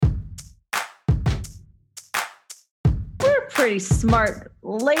pretty smart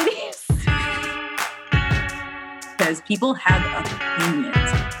ladies. Because people have opinions.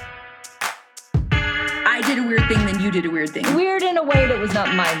 I did a weird thing, then you did a weird thing. Weird in a way that was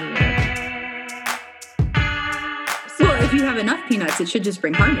not my weird. Well, if you have enough peanuts, it should just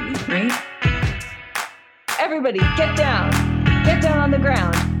bring harmony, right? Everybody, get down. Get down on the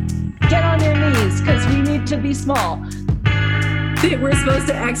ground. Get on your knees, because we need to be small. We're supposed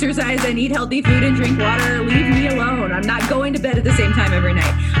to exercise and eat healthy food and drink water. Leave me alone. I'm not going to bed at the same time every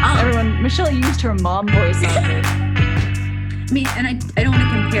night. Everyone, Michelle used her mom voice on me. I mean, and I don't want to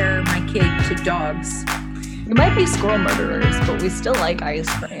compare my kid to dogs. We might be squirrel murderers, but we still like ice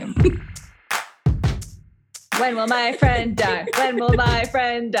cream. When will my friend die? When will my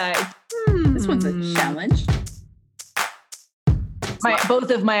friend die? This one's a challenge. Both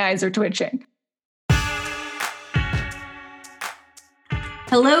of my eyes are twitching.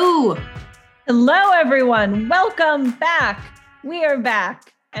 Hello. Hello, everyone. Welcome back. We are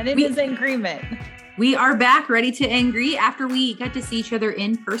back, and it is agreement. We are back, ready to agree after we got to see each other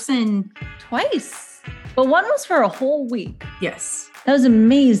in person. Twice. But one was for a whole week. Yes. That was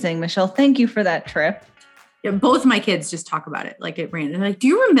amazing, Michelle. Thank you for that trip. Yeah, both my kids just talk about it like it ran. They're like, do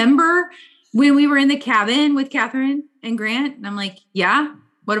you remember when we were in the cabin with Catherine and Grant? And I'm like, yeah.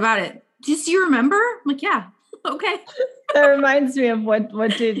 What about it? Do you remember? I'm like, yeah. Okay. That reminds me of what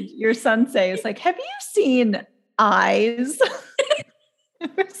did your son say? It's like, have you seen eyes?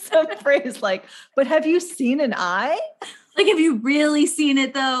 Some phrase like, but have you seen an eye? Like, have you really seen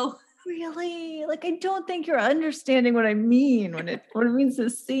it though? Really? Like, I don't think you're understanding what I mean when it means to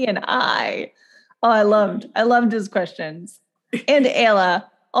see an eye. Oh, I loved his questions. And Ayla,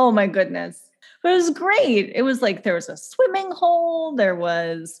 oh my goodness. But it was great. It was like, there was a swimming hole. There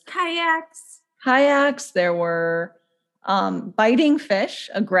was kayaks. There were biting fish,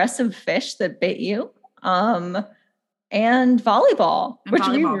 aggressive fish that bit you. And volleyball, which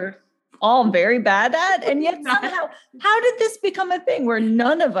we were all very bad at. And yet somehow, how did this become a thing where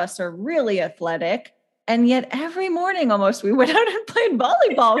none of us are really athletic? And yet every morning almost we went out and played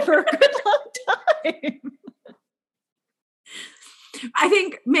volleyball for a good long time. I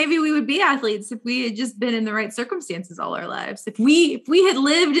think maybe we would be athletes if we had just been in the right circumstances all our lives. If we had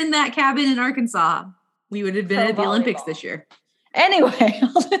lived in that cabin in Arkansas, we would have been at the Olympics this year. Anyway,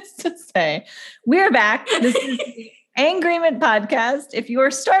 let's just say we're back. This is the Angreement podcast. If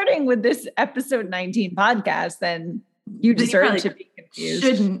you're starting with this episode 19 podcast, then you deserve to be confused.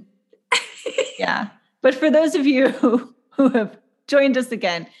 Shouldn't. Yeah. But for those of you who have joined us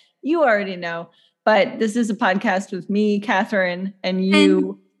again, you already know. But this is a podcast with me, Catherine, and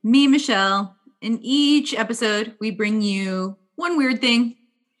you. And me, Michelle. In each episode, we bring you one weird thing,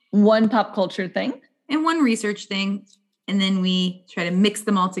 one pop culture thing, and one research thing. And then we try to mix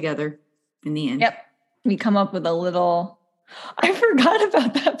them all together in the end. Yep. We come up with a little, I forgot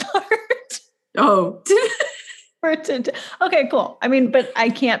about that part. Oh, okay, cool. I mean, but I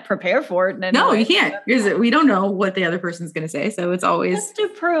can't prepare for it. No, you can't. Because we don't know what the other person's going to say. So it's always. Just to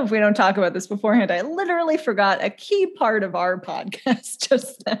prove we don't talk about this beforehand, I literally forgot a key part of our podcast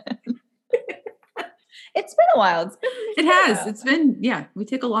just then. It's been a while. It has. It's been, we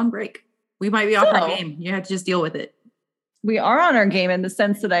took a long break. We might be off our game. You have to just deal with it. We are on our game in the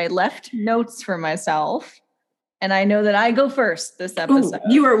sense that I left notes for myself. And I know that I go first this episode.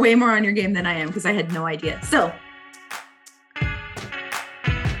 Ooh, you are way more on your game than I am because I had no idea. So.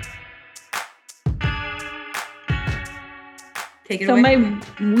 Take it away. My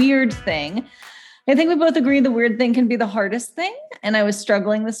weird thing, I think we both agree the weird thing can be the hardest thing. And I was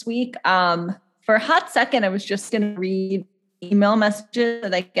struggling this week. For a hot second, I was just going to read email messages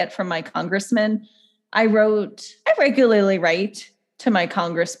that I get from my congressman. I regularly write to my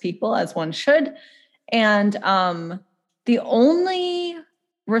congress people, as one should. And the only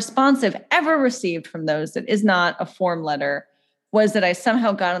response I've ever received from those that is not a form letter was that I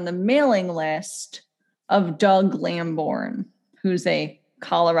somehow got on the mailing list of Doug Lamborn, who's a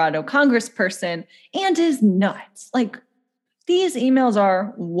Colorado congressperson and is nuts. Like, these emails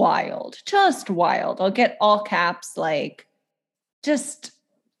are wild, just wild. I'll get all caps, like just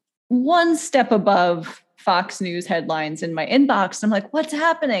one step above Fox News headlines in my inbox. I'm like, what's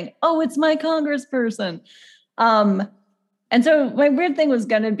happening? Oh, it's my congressperson. And so my weird thing was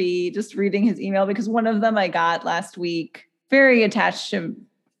going to be just reading his email, because one of them I got last week, very attached to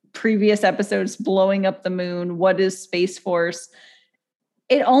previous episodes, blowing up the moon. What is Space Force?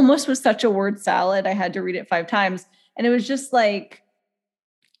 It almost was such a word salad. I had to read it 5 times. And it was just like,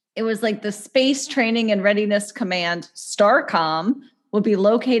 it was like the Space Training and Readiness Command, STARCOM, will be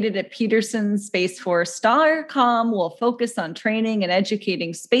located at Peterson Space Force. STARCOM will focus on training and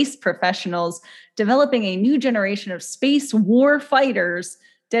educating space professionals, developing a new generation of space war fighters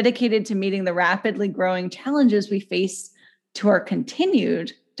dedicated to meeting the rapidly growing challenges we face to our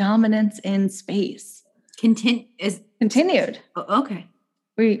continued dominance in space. Continued. Oh, okay.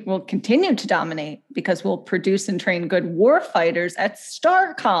 We will continue to dominate because we'll produce and train good war fighters at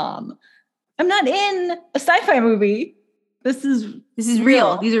STARCOM. I'm not in a sci-fi movie. This is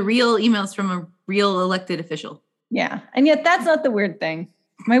real. These are real emails from a real elected official. Yeah. And yet that's not the weird thing.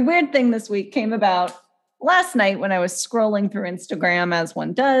 My weird thing this week came about last night when I was scrolling through Instagram, as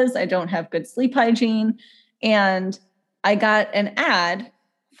one does. I don't have good sleep hygiene. And I got an ad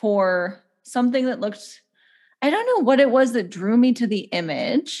for something that looked, I don't know what it was that drew me to the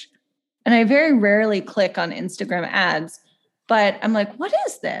image. And I very rarely click on Instagram ads, but I'm like, what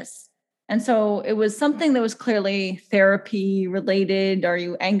is this? And so it was something that was clearly therapy related. Are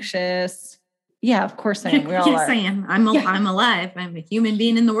you anxious? Yeah, of course I am. We all yes, are. I am. I'm alive. I'm a human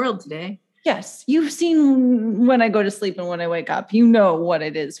being in the world today. Yes. You've seen when I go to sleep and when I wake up, you know what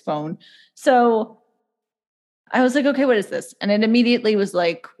it is, phone. So I was like, okay, what is this? And it immediately was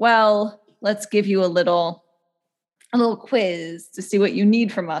like, well, let's give you a little quiz to see what you need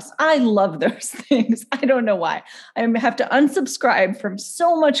from us. I love those things. I don't know why. I have to unsubscribe from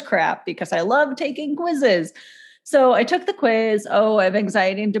so much crap because I love taking quizzes. So I took the quiz. Oh, I have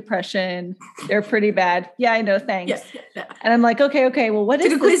anxiety and depression. They're pretty bad. Yeah, I know. Thanks. Yeah. And I'm like, okay, well, what is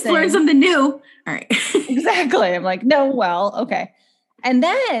this quiz to learn something new? All right. Exactly. I'm like, no, well, okay. And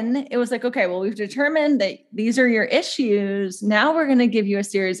then it was like, okay, well, we've determined that these are your issues. Now we're going to give you a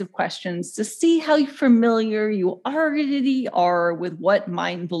series of questions to see how familiar you already are with what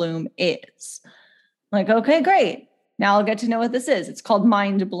Mind Bloom is. I'm like, okay, great. Now I'll get to know what this is. It's called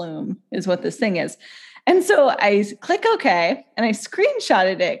Mind Bloom is what this thing is. And so I click okay, and I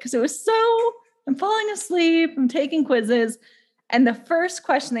screenshotted it because it was I'm falling asleep, I'm taking quizzes. And the first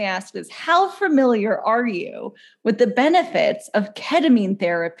question they asked is, how familiar are you with the benefits of ketamine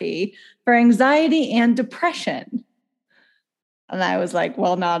therapy for anxiety and depression? And I was like,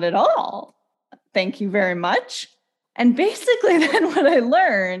 well, not at all. Thank you very much. And basically then what I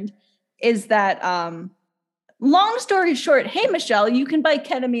learned is that, long story short, hey, Michelle, you can buy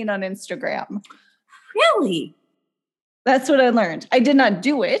ketamine on Instagram. Really? That's what I learned. I did not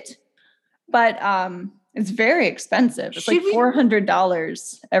do it, but it's very expensive. It's like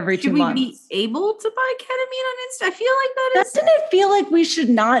 $400 every 2 months. Should we be able to buy ketamine on Insta? I feel like Doesn't it feel like we should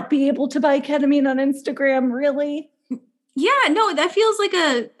not be able to buy ketamine on Instagram, really? Yeah, no, that feels like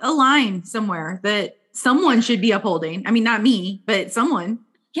a line somewhere that someone should be upholding. I mean, not me, but someone.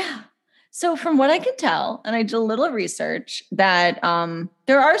 Yeah. So from what I can tell, and I did a little research, that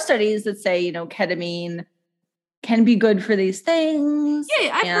there are studies that say, ketamine can be good for these things. Yeah,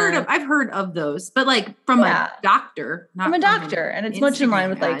 I've heard of those, but like from a doctor, not from a doctor. And it's much in line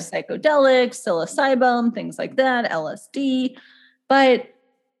with like psychedelics, psilocybin, things like that, LSD. But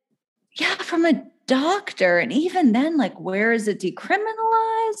yeah, from a doctor. And even then, like, where is it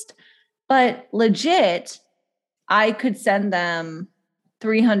decriminalized? But legit, I could send them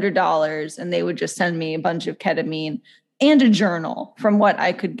 $300 and they would just send me a bunch of ketamine and a journal from what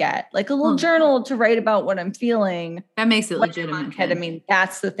I could get, like a little journal to write about what I'm feeling. That makes it legitimate. Ketamine,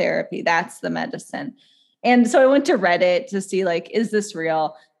 that's the therapy, that's the medicine. And so I went to Reddit to see, like, is this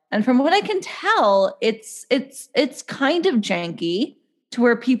real? And from what I can tell, it's kind of janky to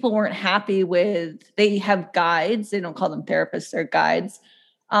where people weren't happy with. They have guides. They don't call them therapists, they're guides.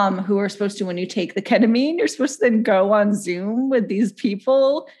 Who are supposed to, when you take the ketamine, you're supposed to then go on Zoom with these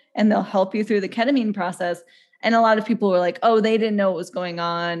people and they'll help you through the ketamine process. And a lot of people were like, oh, they didn't know what was going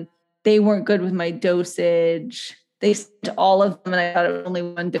on. They weren't good with my dosage. They sent all of them and I thought it was only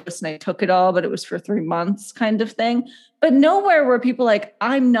one dose and I took it all, but it was for 3 months kind of thing. But nowhere were people like,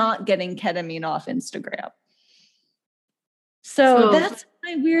 I'm not getting ketamine off Instagram. So that's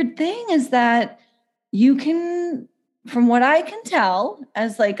my weird thing, is that you can, from what I can tell,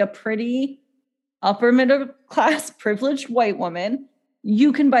 as like a pretty upper middle class privileged white woman,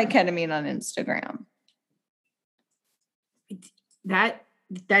 you can buy ketamine on Instagram. That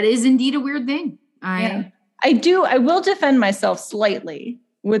is indeed a weird thing. I will defend myself slightly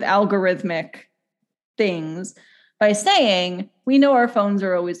with algorithmic things by saying, we know our phones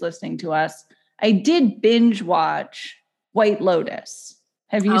are always listening to us. I did binge watch White Lotus.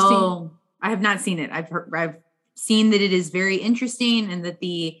 Have you seen? I have not seen it. I've seen that it is very interesting and that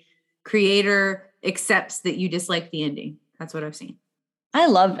the creator accepts that you dislike the ending. That's what I've seen. I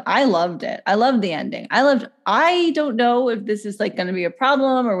loved it. I loved the ending. I don't know if this is like going to be a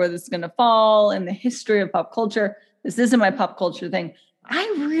problem or where this is going to fall in the history of pop culture. This isn't my pop culture thing,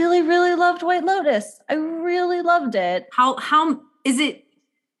 I really, really loved White Lotus. I really loved it. How is it?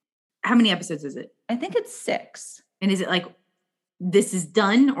 How many episodes is it? I think it's 6. And is it like, this is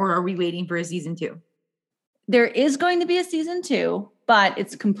done, or are we waiting for a season 2? There is going to be a season 2, but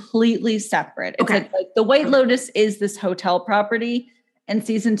it's completely separate. It's Okay. like the White Lotus is this hotel property, and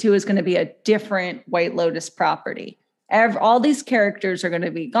season 2 is going to be a different White Lotus property. All these characters are going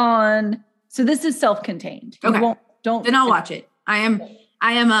to be gone. So this is self-contained. Okay. Don't. Then I'll watch it. I am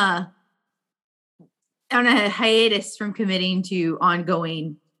on a hiatus from committing to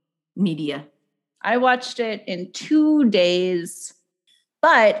ongoing media. I watched it in 2 days,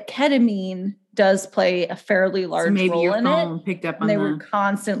 but ketamine does play a fairly large So maybe role your in phone it. picked up on And they were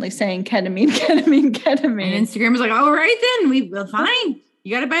constantly saying ketamine, ketamine, ketamine. And Instagram was like, all right, then well, fine.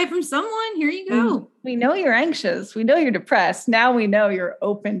 You got to buy it from someone. Here you go. We know you're anxious. We know you're depressed. Now we know you're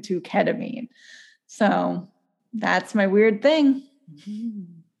open to ketamine. So that's my weird thing.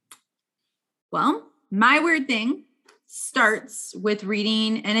 Well, my weird thing starts with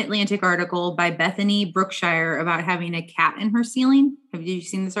reading an Atlantic article by Bethany Brookshire about having a cat in her ceiling. Have you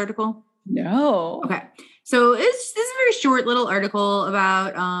seen this article? No. Okay. So this is a very short little article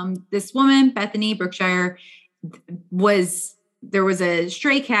about this woman, Bethany Brookshire. There was a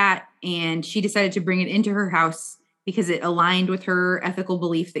stray cat, and she decided to bring it into her house because it aligned with her ethical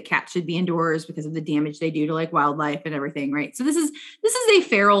belief that cats should be indoors because of the damage they do to like wildlife and everything, right? So this is a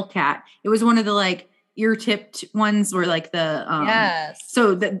feral cat. It was one of the like ear-tipped ones, or like the yes.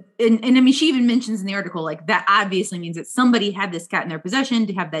 So that and I mean, she even mentions in the article like that obviously means that somebody had this cat in their possession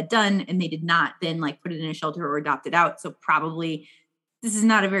to have that done, and they did not then like put it in a shelter or adopt it out. So probably this is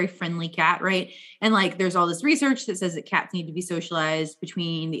not a very friendly cat, right? And like there's all this research that says that cats need to be socialized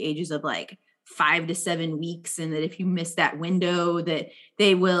between the ages of like 5 to 7 weeks, and that if you miss that window, that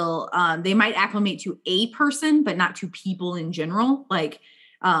they will they might acclimate to a person but not to people in general. Like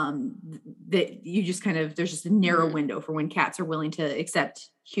that you just kind of, there's just a narrow window for when cats are willing to accept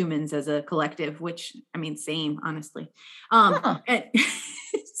humans as a collective, which I mean, same, honestly. And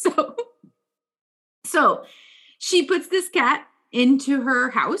so she puts this cat into her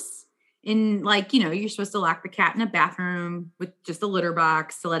house in like, you're supposed to lock the cat in a bathroom with just a litter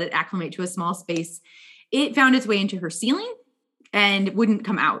box to let it acclimate to a small space. It found its way into her ceiling and wouldn't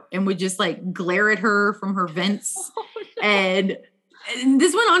come out, and would just like glare at her from her vents. And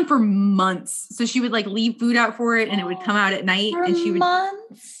this went on for months. So she would like leave food out for it, and it would come out at night, and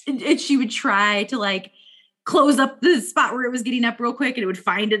she would try to like close up the spot where it was getting up real quick, and it would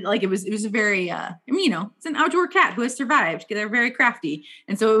find it. Like it was a very, it's an outdoor cat who has survived. They're very crafty.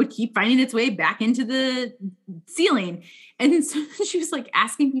 And so it would keep finding its way back into the ceiling. And so she was like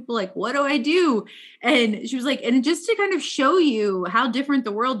asking people like, what do I do? And she was like, and just to kind of show you how different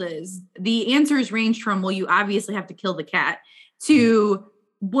the world is, the answers ranged from, well, you obviously have to kill the cat, to,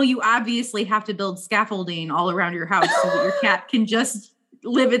 well, you obviously have to build scaffolding all around your house so that your cat can just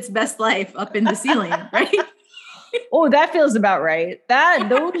live its best life up in the ceiling, right? Oh, that feels about right.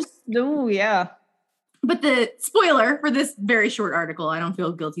 Yeah. But the spoiler for this very short article, I don't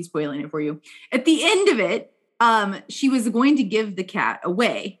feel guilty spoiling it for you. At the end of it, she was going to give the cat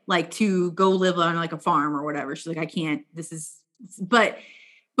away, like to go live on like a farm or whatever. She's like, I can't, but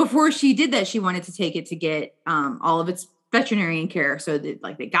before she did that, she wanted to take it to get all of its veterinarian care. So that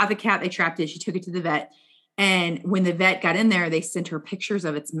like they got the cat, they trapped it, she took it to the vet. And when the vet got in there, they sent her pictures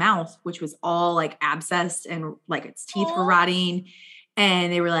of its mouth, which was all like abscessed and like its teeth were rotting.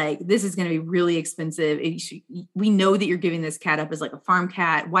 And they were like, this is going to be really expensive. We know that you're giving this cat up as like a farm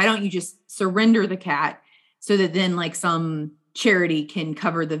cat. Why don't you just surrender the cat so that then like some charity can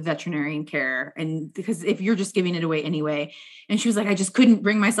cover the veterinarian care? And because if you're just giving it away anyway. And she was like, I just couldn't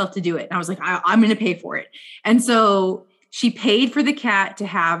bring myself to do it. And I was like, I'm going to pay for it. And so she paid for the cat to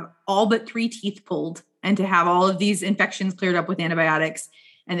have all but 3 teeth pulled and to have all of these infections cleared up with antibiotics.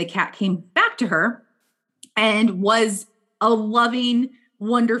 And the cat came back to her and was a loving,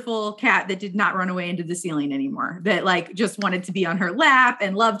 wonderful cat that did not run away into the ceiling anymore, that like just wanted to be on her lap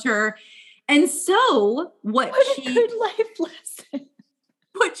and loved her. And so what a good life lesson.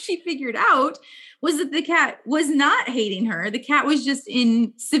 What she figured out was that the cat was not hating her. The cat was just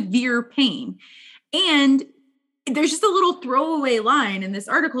in severe pain. And there's just a little throwaway line in this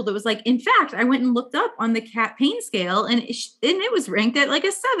article that was like, in fact, I went and looked up on the cat pain scale, and it was ranked at like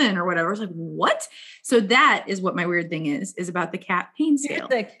a 7 or whatever. I was like, what? So that is what my weird thing is about the cat pain scale.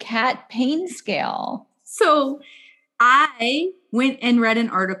 The cat pain scale. So I went and read an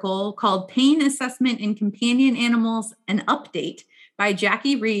article called Pain Assessment in Companion Animals, an Update by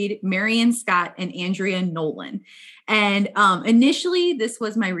Jackie Reed, Marion Scott, and Andrea Nolan. And initially this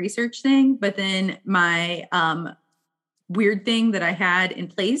was my research thing, but then my weird thing that I had in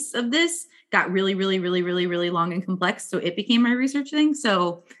place of this got really, really, really, really, really long and complex. So it became my research thing.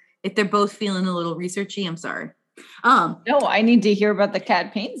 So if they're both feeling a little researchy, I'm sorry. No, I need to hear about the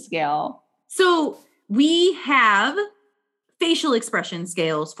cat pain scale. So we have facial expression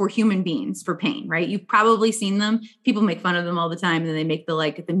scales for human beings for pain, right? You've probably seen them. People make fun of them all the time. And then they make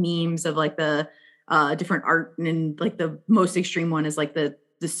the memes of like the different art, and like the most extreme one is like the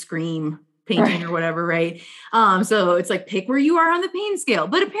Scream painting or whatever, right? So it's like, pick where you are on the pain scale.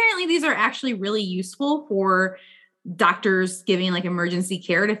 But apparently these are actually really useful for doctors giving like emergency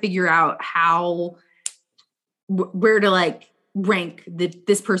care to figure out how, where to like rank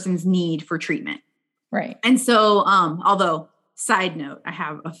this person's need for treatment. Right. And so, although side note, I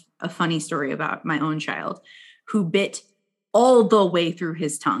have a funny story about my own child who bit all the way through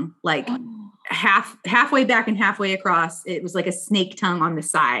his tongue, like halfway back and halfway across. It was like a snake tongue on the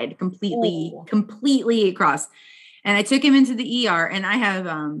side, completely across. And I took him into the ER, and I have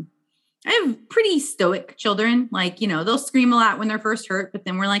pretty stoic children. Like, they'll scream a lot when they're first hurt, but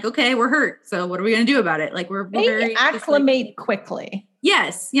then we're like, okay, we're hurt. So what are we going to do about it? Like we're very acclimate quickly.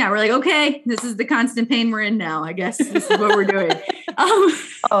 Yes. Yeah. We're like, okay, this is the constant pain we're in now. I guess this is what we're doing.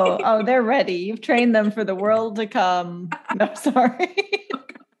 Oh, they're ready. You've trained them for the world to come. No, sorry.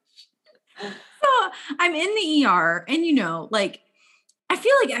 So I'm in the ER, and like, I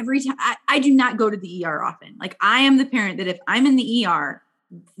feel like every time I do not go to the ER often. Like, I am the parent that if I'm in the ER,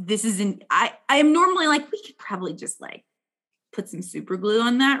 I am normally like, we could probably just like put some super glue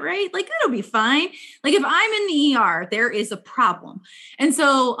on that, right? Like, that'll be fine. Like, if I'm in the ER, there is a problem. And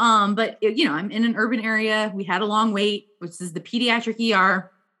so, but I'm in an urban area. We had a long wait, which is the pediatric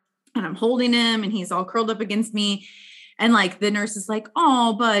ER, and I'm holding him, and he's all curled up against me. And like, the nurse is like,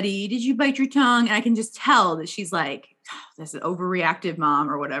 oh, buddy, did you bite your tongue? And I can just tell that she's like, oh, this is overreactive mom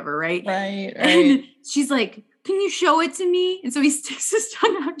or whatever. Right. Right. And she's like, can you show it to me? And so he sticks his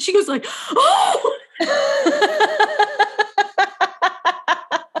tongue out, and she goes like, oh,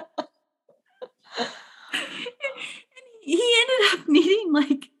 he ended up needing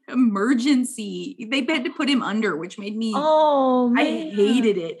like emergency. They had to put him under, which made me, I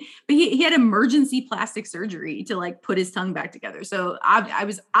hated it. But he had emergency plastic surgery to like put his tongue back together. So I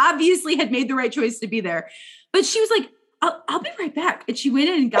was obviously had made the right choice to be there. But she was like, I'll be right back. And she went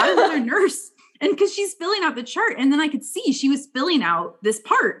in and got another nurse. And because she's filling out the chart, and then I could see she was filling out this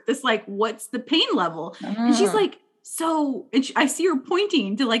part, this like, what's the pain level? And she's like, so, and I see her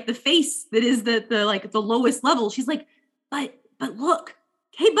pointing to like the face that is the like the lowest level. She's like, but look,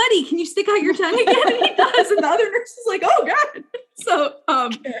 hey buddy, can you stick out your tongue again? And he does. And the other nurse is like, oh God.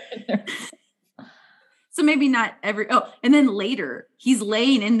 So maybe not and then later he's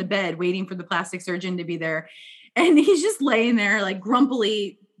laying in the bed waiting for the plastic surgeon to be there. And he's just laying there like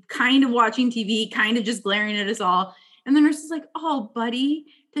grumpily, kind of watching TV, kind of just glaring at us all. And the nurse is like, oh buddy,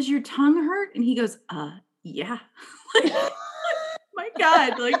 does your tongue hurt? And he goes, yeah. Like, my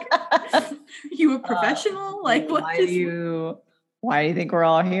God, like, are you a professional? Like, why do you think we're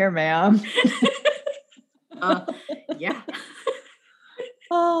all here, ma'am? Yeah.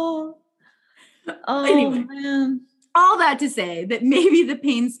 Anyway, man. All that to say that maybe the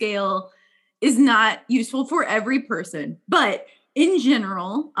pain scale is not useful for every person, but in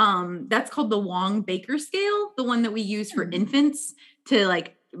general, that's called the Wong-Baker scale, the one that we use for infants to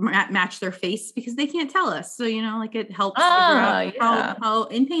like match their face because they can't tell us. So, like it helps figure out how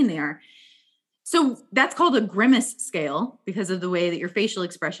in pain they are. So that's called a grimace scale because of the way that your facial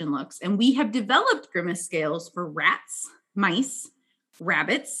expression looks. And we have developed grimace scales for rats, mice,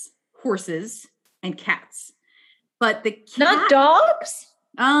 rabbits, horses, and cats. But not dogs?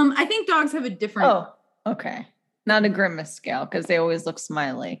 I think dogs have a different. Oh, okay. Not a grimace scale because they always look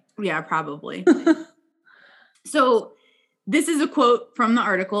smiley. Yeah, probably. So this is a quote from the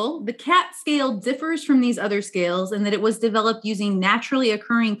article. The cat scale differs from these other scales in that it was developed using naturally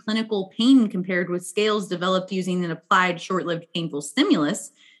occurring clinical pain compared with scales developed using an applied short-lived painful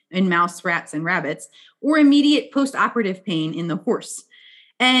stimulus in mouse, rats, and rabbits, or immediate post-operative pain in the horse.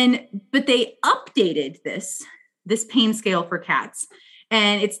 But they updated this pain scale for cats.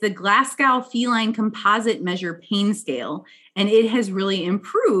 And it's the Glasgow Feline Composite Measure Pain Scale. And it has really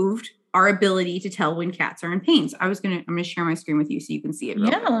improved our ability to tell when cats are in pain. So I'm going to share my screen with you so you can see it.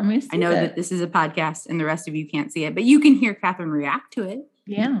 Yeah, let me see. I know that this is a podcast and the rest of you can't see it, but you can hear Catherine react to it.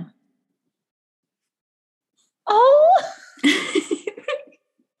 Yeah. Oh,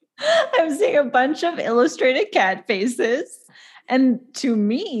 I'm seeing a bunch of illustrated cat faces. And to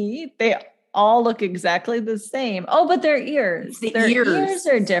me, they all look exactly the same. Oh, but their ears. Their ears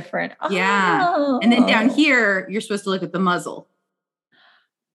are different. Oh. Yeah. And then down here, you're supposed to look at the muzzle.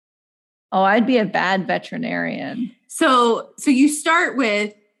 Oh, I'd be a bad veterinarian. So you start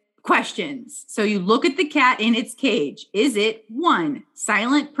with questions. So you look at the cat in its cage. Is it 1,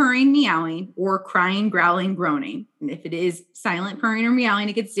 silent purring, meowing, or crying, growling, groaning? And if it is silent purring or meowing,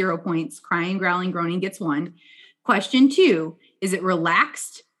 it gets 0 points. Crying, growling, groaning gets 1. Question 2, is it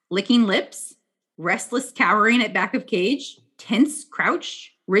relaxed, licking lips, restless, cowering at back of cage, tense,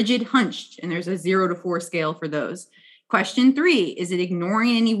 crouched, rigid, hunched? And there's a 0 to 4 scale for those. Question 3, is it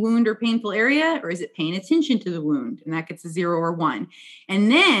ignoring any wound or painful area, or is it paying attention to the wound? And that gets a 0 or 1. And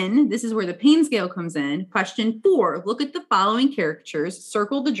then this is where the pain scale comes in. Question 4, look at the following caricatures.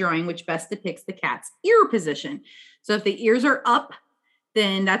 Circle the drawing which best depicts the cat's ear position. So if the ears are up,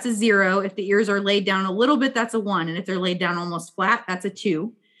 then that's a 0. If the ears are laid down a little bit, that's a 1. And if they're laid down almost flat, that's a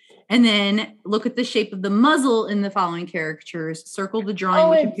 2. And then look at the shape of the muzzle in the following caricatures. Circle the drawing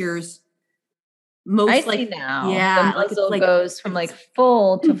which appears most I like see now. Yeah, the muzzle goes from like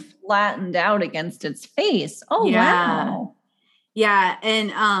full to flattened out against its face. Oh yeah. wow. Yeah.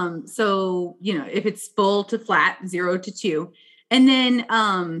 And so if it's full to flat, 0 to 2. And then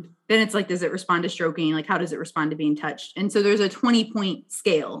it's like, does it respond to stroking? Like, how does it respond to being touched? And so there's a 20-point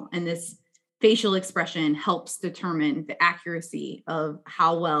scale, and this facial expression helps determine the accuracy of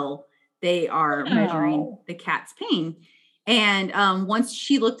how well they are measuring the cat's pain. And once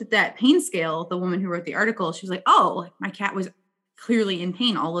she looked at that pain scale, the woman who wrote the article, she was like, oh, my cat was clearly in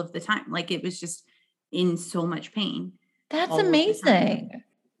pain all of the time. Like, it was just in so much pain. That's amazing.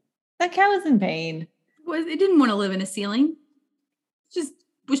 That cat was in pain. It didn't want to live in a ceiling. Just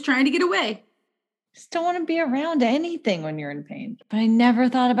was trying to get away. Just don't want to be around anything when you're in pain. But I never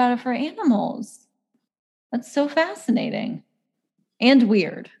thought about it for animals. That's so fascinating and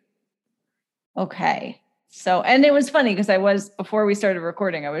weird. Okay. So, and it was funny because before we started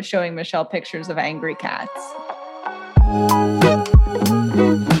recording, I was showing Michelle pictures of angry cats.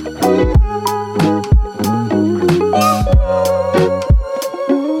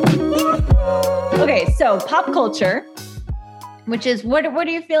 Okay, so pop culture, which is what are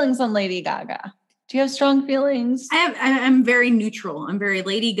your feelings on Lady Gaga? Do you have strong feelings? I'm very neutral. I'm very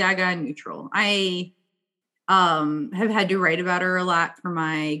Lady Gaga neutral. I have had to write about her a lot for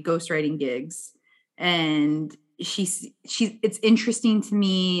my ghostwriting gigs. And it's interesting to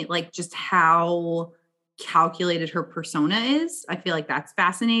me, like, just how calculated her persona is. I feel like that's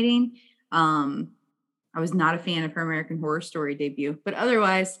fascinating. I was not a fan of her American Horror Story debut, but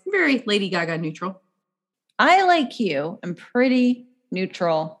otherwise, very Lady Gaga neutral. I, like you, am pretty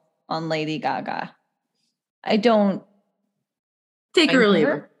neutral on Lady Gaga. I don't take her or leave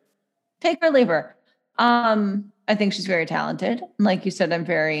her. Take her or leave her. I think she's very talented. And like you said, I'm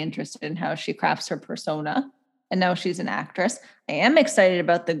very interested in how she crafts her persona. And now she's an actress. I am excited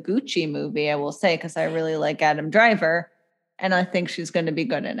about the Gucci movie, I will say, because I really like Adam Driver. And I think she's going to be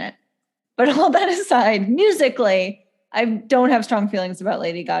good in it. But all that aside, musically, I don't have strong feelings about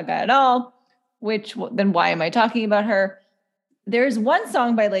Lady Gaga at all. Then why am I talking about her? There's one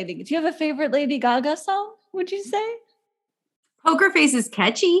song by Lady Gaga. Do you have a favorite Lady Gaga song, would you say? Poker Face is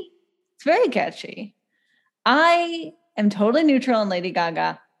catchy. It's very catchy. I am totally neutral on Lady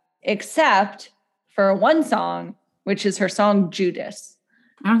Gaga, except for one song, which is her song Judas.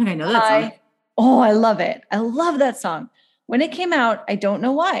 I don't think I know that song. Oh, I love it. I love that song. When it came out, I don't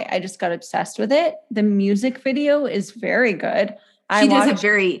know why. I just got obsessed with it. The music video is very good. I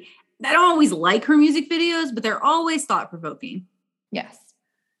don't always like her music videos, but they're always thought-provoking. Yes.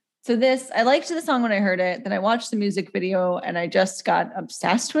 So I liked the song when I heard it. Then I watched the music video and I just got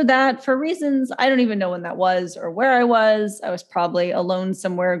obsessed with that for reasons. I don't even know when that was or where I was. I was probably alone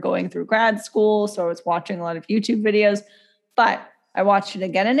somewhere going through grad school. So I was watching a lot of YouTube videos, but I watched it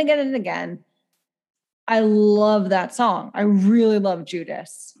again and again and again. I love that song. I really love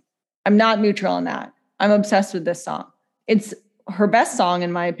Judas. I'm not neutral on that. I'm obsessed with this song. It's her best song,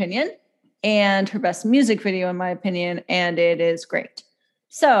 in my opinion, and her best music video, in my opinion, and it is great.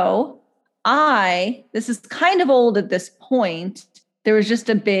 So this is kind of old at this point. There was just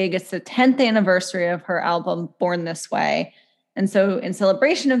it's the 10th anniversary of her album, Born This Way. And so in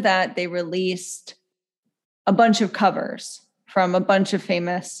celebration of that, they released a bunch of covers from a bunch of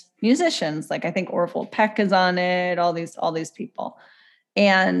famous musicians. Like I think Orville Peck is on it, all these people.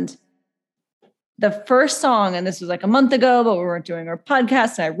 And the first song, and this was like a month ago, but we weren't doing our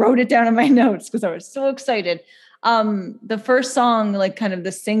podcast, and I wrote it down in my notes because I was so excited. The first song, like kind of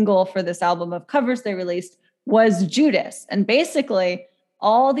the single for this album of covers they released, was Judas. And basically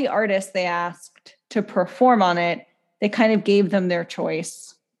all the artists they asked to perform on it, they kind of gave them their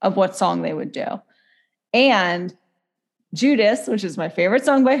choice of what song they would do. And Judas, which is my favorite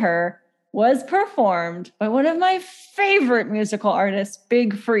song by her, was performed by one of my favorite musical artists,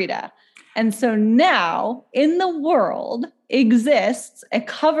 Big Frida. And so now in the world exists a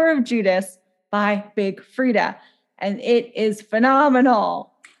cover of Judas by Big Frida, and it is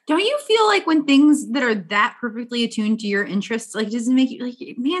phenomenal. Don't you feel like when things that are that perfectly attuned to your interests, like, doesn't make you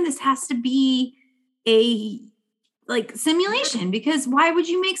like, man, this has to be a like simulation, because why would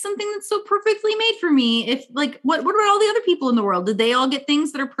you make something that's so perfectly made for me? If like, what about all the other people in the world? Did they all get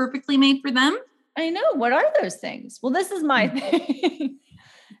things that are perfectly made for them? I know. What are those things? Well, this is my thing.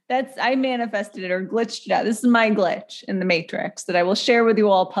 I manifested it or glitched it out. This is my glitch in the Matrix that I will share with you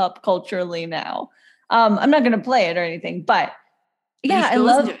all pop culturally now. I'm not going to play it or anything, but yeah, I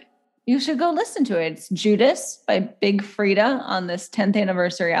love it. You should go listen to it. It's Judas by Big Frida on this 10th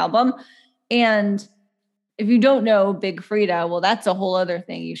anniversary album. And if you don't know Big Frida, well, that's a whole other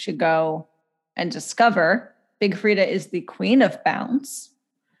thing you should go and discover. Big Frida is the queen of bounce.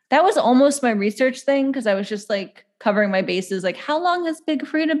 That was almost my research thing, because I was just like covering my bases. Like, how long has Big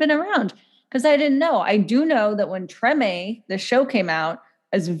Frida been around? Because I didn't know. I do know that when Treme, the show, came out,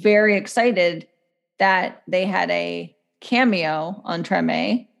 I was very excited that they had a cameo on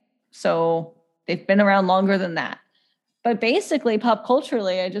Treme. So they've been around longer than that. But basically, pop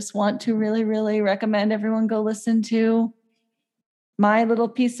culturally, I just want to really, really recommend everyone go listen to my little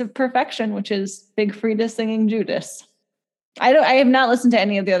piece of perfection, which is Big Frida singing Judas. I have not listened to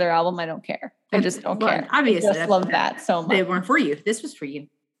any of the other album. I don't care. I just don't care. Obviously, I just love that so much. They weren't for you. This was for you.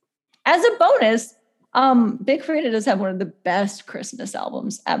 As a bonus, Big Frida does have one of the best Christmas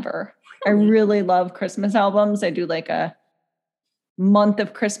albums ever. Really? I really love Christmas albums. I do like a month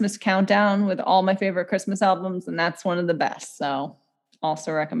of Christmas countdown with all my favorite Christmas albums, and that's one of the best. So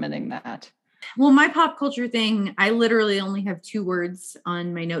also recommending that. Well, my pop culture thing, I literally only have 2 words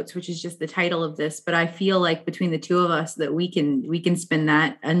on my notes, which is just the title of this, but I feel like between the two of us that we can spin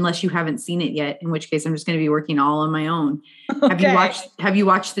that, unless you haven't seen it yet, in which case I'm just going to be working all on my own. Okay. Have you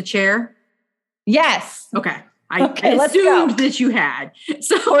watched The Chair? Yes. Okay. I assumed that you had.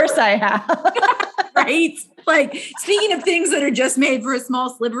 So, of course I have. Right? Like, speaking of things that are just made for a small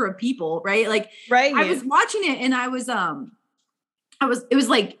sliver of people, right? Like, right. I was watching it and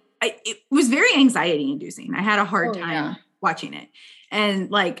it was very anxiety inducing. I had a hard time watching it.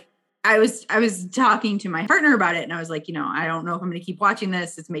 And like, I was talking to my partner about it, and I was like, I don't know if I'm going to keep watching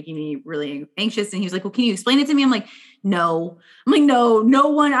this. It's making me really anxious. And he was like, well, can you explain it to me? I'm like, no. No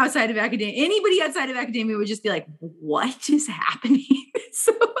one outside of academia, anybody outside of academia would just be like, what is happening?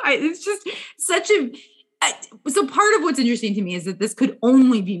 So it's just so part of what's interesting to me is that this could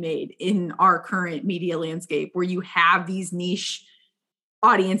only be made in our current media landscape, where you have these niche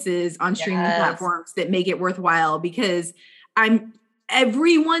audiences on streaming platforms that make it worthwhile, because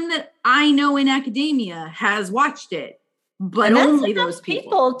everyone that I know in academia has watched it, but only those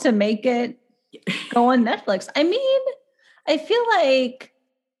people to make it go on Netflix. I mean, I feel like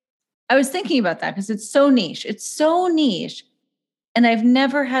I was thinking about that because it's so niche. It's so niche. And I've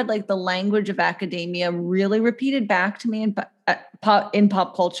never had like the language of academia really repeated back to me in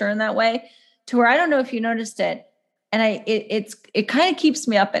pop culture in that way, to where I don't know if you noticed it. And it kind of keeps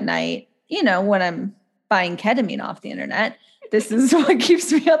me up at night, when I'm buying ketamine off the internet. This is what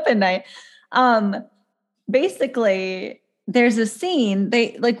keeps me up at night. Basically, there's a scene,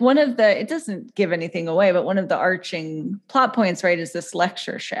 it doesn't give anything away, but one of the arching plot points, right, is this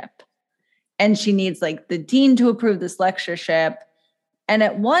lectureship. And she needs like the dean to approve this lectureship. And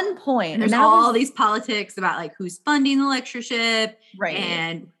at one point, and there's all these politics about like who's funding the lectureship, right?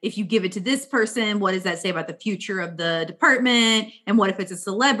 And if you give it to this person, what does that say about the future of the department? And what if it's a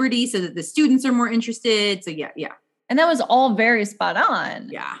celebrity, so that the students are more interested? So yeah. And that was all very spot on.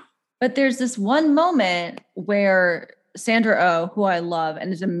 Yeah. But there's this one moment where Sandra Oh, who I love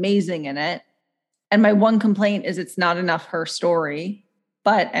and is amazing in it, and my one complaint is it's not enough her story.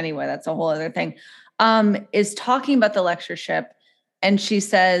 But anyway, that's a whole other thing. Is talking about the lectureship. And she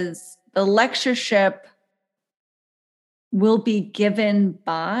says, the lectureship will be given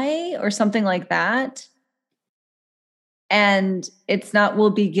by, or something like that. And it's not will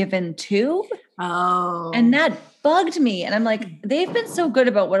be given to. Oh. And that bugged me. And I'm like, they've been so good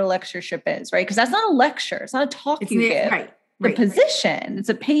about what a lectureship is, right? Because that's not a lecture. It's not a talk you give. Right. The position. It's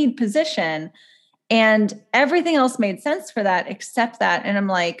a paid position. And everything else made sense for that, except that. And I'm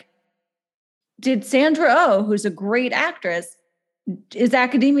like, did Sandra Oh, who's a great actress, is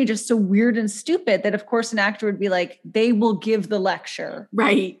academia just so weird and stupid that of course an actor would be like, they will give the lecture,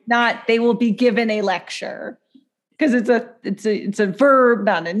 right? Not they will be given a lecture, because it's a verb,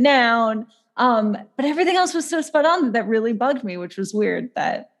 not a noun. But everything else was so spot on that really bugged me, which was weird.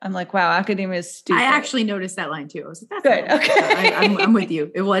 That I'm like, wow, academia is stupid. I actually noticed that line too. I was like, that's good. Okay, I'm with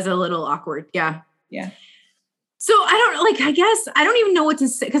you. It was a little awkward. Yeah. So I guess I don't even know what to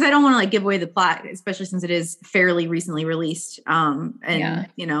say because I don't want to give away the plot, especially since it is fairly recently released.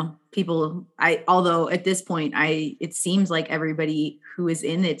 People, although at this point, it seems like everybody who is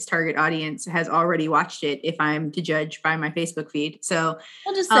in its target audience has already watched it, if I'm to judge by my Facebook feed. So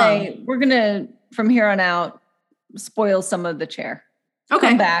I'll just say we're going to, from here on out, spoil some of the chair. Okay.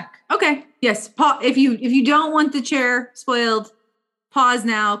 Come back. Okay. Yes. If you don't want the chair spoiled, pause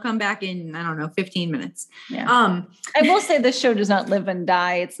now, come back in, 15 minutes. Yeah. I will say this show does not live and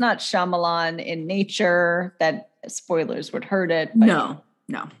die. It's not Shyamalan in nature that spoilers would hurt it. But no.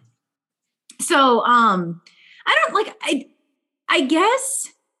 So, I guess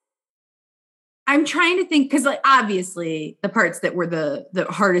I'm trying to think because obviously the parts that were the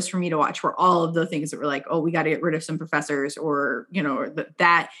hardest for me to watch were all of the things that were like, oh, we got to get rid of some professors or,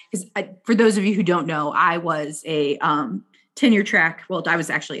 that because for those of you who don't know, I was a, tenure track. Well, I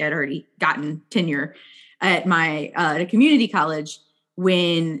had already gotten tenure at my at a community college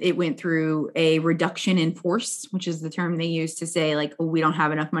when it went through a reduction in force, which is the term they use to say we don't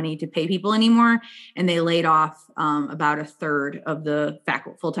have enough money to pay people anymore. And they laid off about a third of the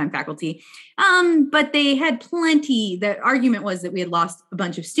full-time faculty. But they had plenty. The argument was that we had lost a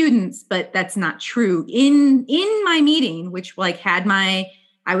bunch of students, but that's not true. In my meeting, which I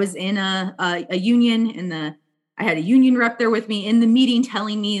was in a union and I had a union rep there with me in the meeting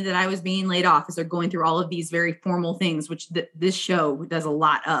telling me that I was being laid off as they're going through all of these very formal things, which this show does a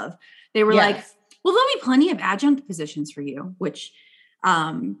lot of. They were like, well, there'll be plenty of adjunct positions for you, which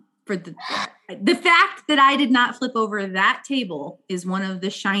for the fact that I did not flip over that table is one of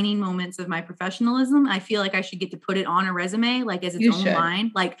the shining moments of my professionalism. I feel like I should get to put it on a resume, as its own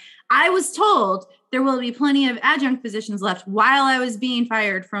line. I was told there will be plenty of adjunct positions left while I was being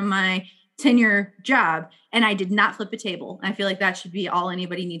fired from my tenure job, and I did not flip a table. I feel like that should be all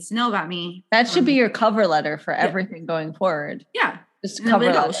anybody needs to know about me. That should be your cover letter for everything going forward. Yeah. Just cover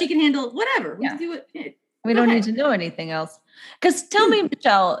letter. She can handle whatever. Yeah. We don't need to know anything else. Because tell me,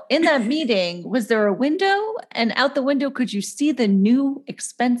 Michelle, in that meeting, was there a window? And out the window, could you see the new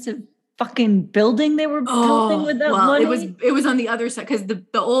expensive fucking building they were building with that money? It was on the other side because the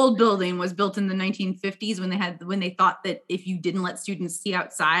old building was built in the 1950s when they thought that if you didn't let students see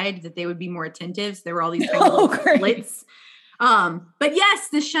outside that they would be more attentive. So there were all these slits. But yes,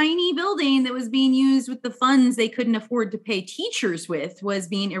 the shiny building that was being used with the funds they couldn't afford to pay teachers with was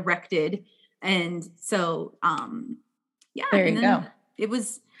being erected. And so there you go. It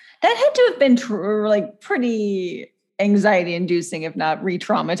was that had to have been pretty anxiety inducing, if not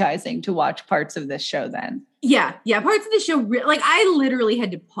re-traumatizing, to watch parts of this show then. Yeah. Parts of the show, I literally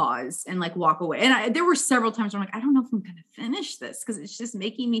had to pause and walk away. And there were several times where I'm I don't know if I'm going to finish this because it's just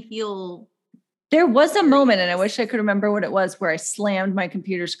making me feel. There was a moment, and I wish I could remember what it was, where I slammed my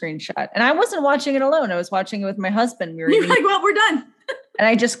computer screen shut. And I wasn't watching it alone. I was watching it with my husband. You're well, we're done. And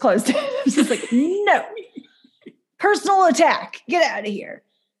I just closed it. I was just no. Personal attack. Get out of here.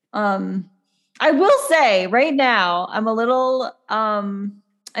 I will say right now, I'm a little, I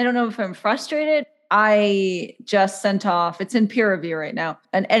don't know if I'm frustrated. I just sent off, it's in peer review right now,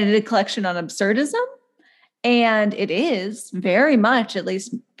 an edited collection on absurdism. And it is very much, at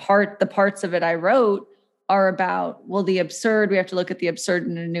least the parts of it I wrote are about, the absurd, we have to look at the absurd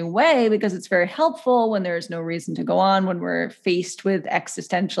in a new way because it's very helpful when there's no reason to go on, when we're faced with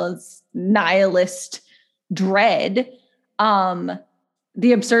existentialist, nihilist dread.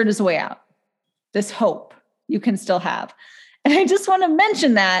 The absurd is a way out. This hope you can still have. And I just want to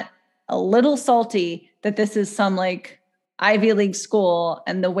mention that a little salty that this is some Ivy League school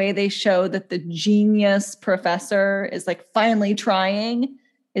and the way they show that the genius professor is finally trying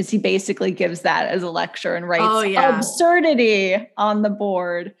is he basically gives that as a lecture and writes absurdity on the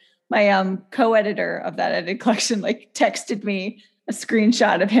board. My co-editor of that edited collection texted me a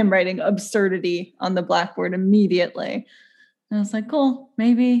screenshot of him writing absurdity on the blackboard immediately. And I was cool,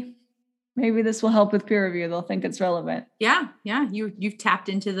 maybe this will help with peer review. They'll think it's relevant. Yeah. You've tapped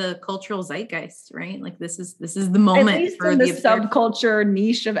into the cultural zeitgeist, right? This is the moment at least for in the subculture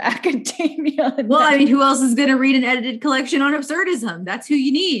niche of academia. Well, who else is going to read an edited collection on absurdism? That's who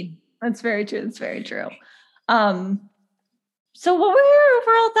you need. That's very true. That's very true. So what were your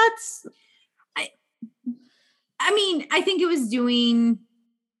overall thoughts? I think it was doing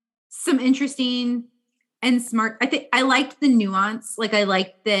some interesting and smart. I think I liked the nuance. I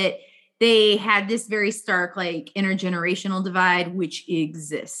liked that they had this very stark, intergenerational divide, which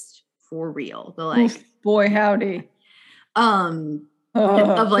exists for real. Boy, howdy.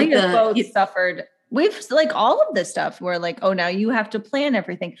 Both suffered. We've all of this stuff where now you have to plan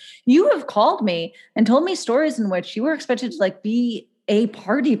everything. You have called me and told me stories in which you were expected to be a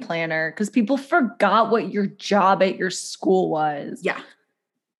party planner because people forgot what your job at your school was. Yeah.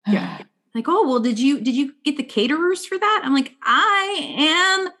 Yeah. Like, oh, well, did you get the caterers for that? I'm like, I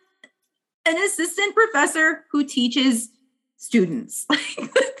am an assistant professor who teaches students.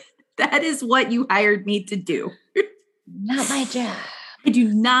 That is what you hired me to do. Not my job. I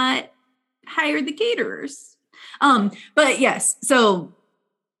do not hire the caterers. But yes, so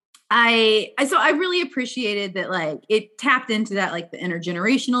I really appreciated that, like, it tapped into that, like the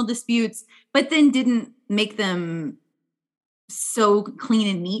intergenerational disputes, but then didn't make them so clean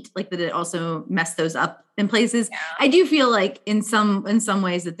and neat, like that it also messed those up in places. Yeah. I do feel like in some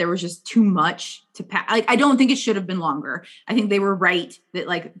ways that there was just too much to pack. Like, I don't think it should have been longer. I think they were right that,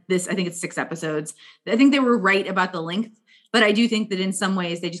 like, this, I think it's 6 episodes. I think they were right about the length, but I do think that in some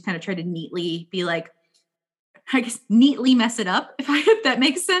ways they just kind of tried to neatly be like, I guess, neatly mess it up, if that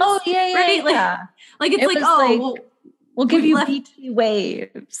makes sense. Oh yeah, right? Yeah. Like it's like, oh, like, well, we'll give you BT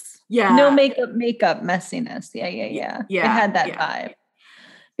waves. Yeah. No makeup messiness. Yeah. It had that vibe.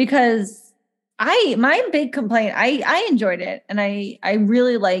 Because my big complaint, I enjoyed it. And I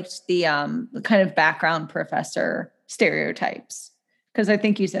really liked the kind of background professor stereotypes. Because I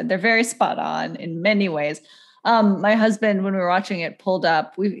think you said they're very spot on in many ways. My husband, when we were watching it, pulled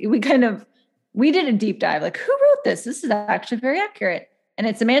up, we did a deep dive, like, who wrote this? This is actually very accurate. And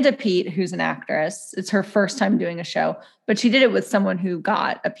it's Amanda Peet, who's an actress. It's her first time doing a show, but she did it with someone who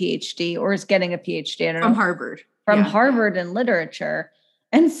got a PhD or is getting a PhD. I don't know. From Harvard in literature.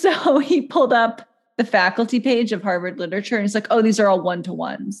 And so he pulled up the faculty page of Harvard literature and he's like, oh, these are all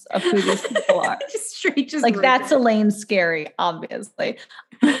one-to-ones of who these people are. just like, that's Elaine Scarry, obviously.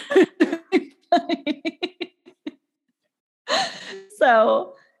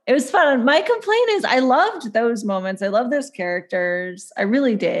 So it was fun. My complaint is I loved those moments. I love those characters. I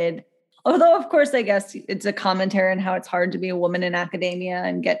really did. Although, of course, I guess it's a commentary on how it's hard to be a woman in academia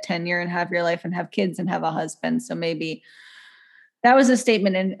and get tenure and have your life and have kids and have a husband. So maybe that was a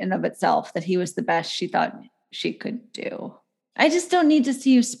statement in and of itself that he was the best she thought she could do. I just don't need to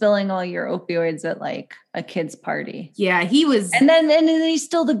see you spilling all your opioids at, like, a kid's party. Yeah, he was. And then he's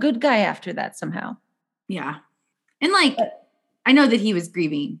still the good guy after that somehow. Yeah. And, like, I know that he was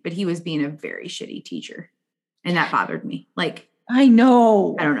grieving, but he was being a very shitty teacher. And that bothered me. Like, I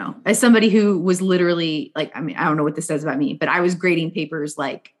know. I don't know. As somebody who was literally, like, I mean, I don't know what this says about me, but I was grading papers,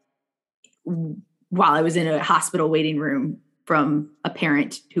 like, while I was in a hospital waiting room from a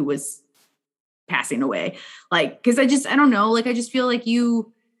parent who was passing away. Like, because I don't know. Like, I just feel like I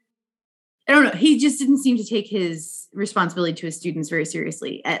don't know. He just didn't seem to take his responsibility to his students very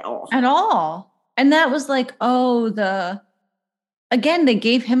seriously at all. At all. And that was like, again, they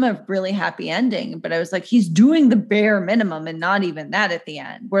gave him a really happy ending, but I was like, he's doing the bare minimum and not even that at the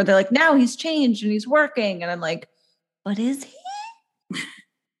end, where they're like, now he's changed and he's working. And I'm like, but is he?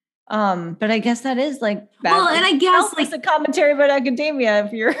 But I guess that is like, well, and I guess like a commentary about academia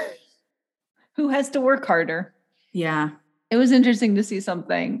if you're who has to work harder. Yeah. It was interesting to see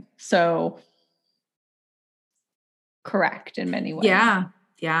something so correct in many ways. Yeah.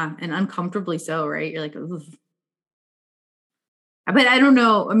 Yeah. And uncomfortably so, right? You're like, ugh. But I don't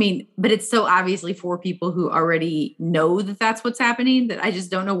know. I mean, but it's so obviously for people who already know that that's what's happening that I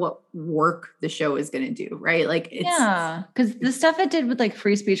just don't know what work the show is going to do. Right. Like, because the stuff it did with, like,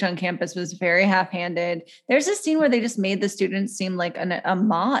 free speech on campus was very half-handed. There's a scene where they just made the students seem like an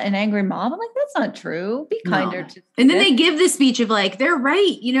angry mob. I'm like, that's not true. Be kinder. And then they give the speech of, like, they're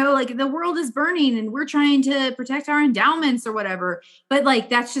right. You know, like, the world is burning and we're trying to protect our endowments or whatever. But, like,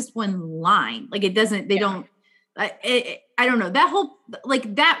 that's just one line. Like, it doesn't, they don't, I don't know. That whole,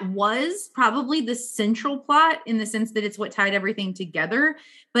 like, that was probably the central plot in the sense that it's what tied everything together,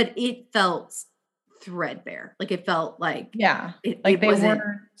 but it felt threadbare. Like, it felt like,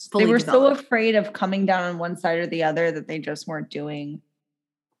 they were so afraid of coming down on one side or the other that they just weren't doing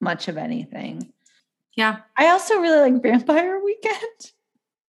much of anything. Yeah. I also really like Vampire Weekend.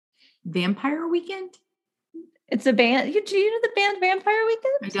 Vampire Weekend? It's a band. Do you know the band Vampire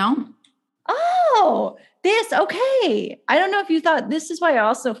Weekend? I don't. Oh, okay. I don't know if you thought, this is why I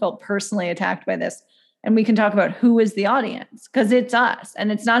also felt personally attacked by this. And we can talk about who is the audience, because it's us.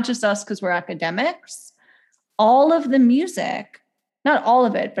 And it's not just us because we're academics. All of the music, not all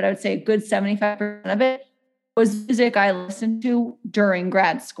of it, but I would say a good 75% of it was music I listened to during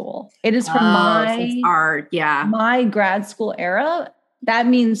grad school. It is from my grad school era. That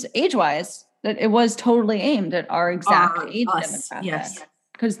means age-wise that it was totally aimed at our exact age demographic. Yes.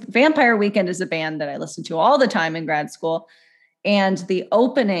 Because Vampire Weekend is a band that I listened to all the time in grad school. And the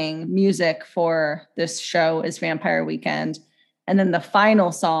opening music for this show is Vampire Weekend. And then the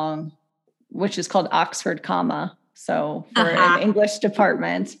final song, which is called Oxford Comma, So for an English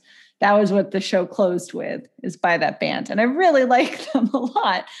department, that was what the show closed with, is by that band. And I really like them a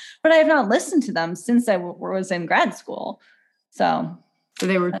lot, but I have not listened to them since I was in grad school. So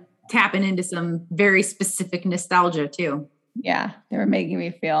they were tapping into some very specific nostalgia too. Yeah, they were making me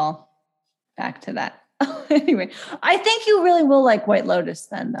feel back to that. Anyway, I think you really will like White Lotus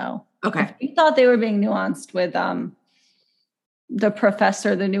then, though. Okay. If you thought they were being nuanced with the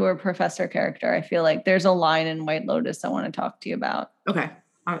newer professor character, I feel like there's a line in White Lotus I want to talk to you about. Okay.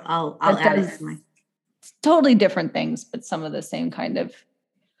 I'll add it to my... Totally different things, but some of the same kind of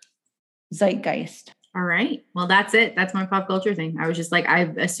zeitgeist. All right. Well, that's it. That's my pop culture thing. I was just like, I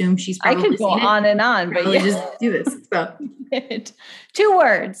assume she's probably I could go on and on, but yeah, just do this. So 2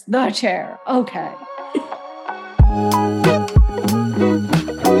 words, the chair. Okay.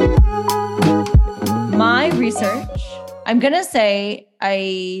 My research, I'm going to say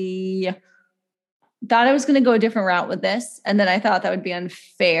I thought I was going to go a different route with this, and then I thought that would be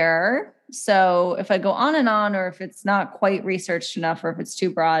unfair. So if I go on and on, or if it's not quite researched enough, or if it's too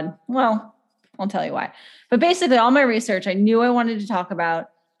broad, well, I'll tell you why. But basically, all my research, I knew I wanted to talk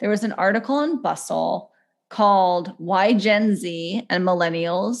about. There was an article in Bustle called Why Gen Z and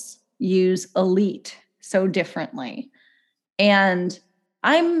Millennials Use Elite So Differently. And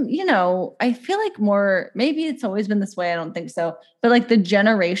I feel like maybe it's always been this way. I don't think so. But like the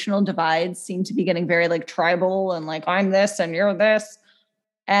generational divides seem to be getting very like tribal and like, I'm this and you're this.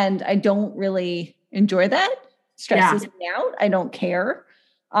 And I don't really enjoy that. Stresses me out. I don't care.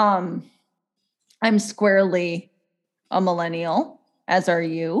 I'm squarely a millennial, as are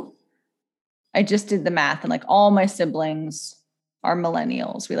you. I just did the math, and like all my siblings are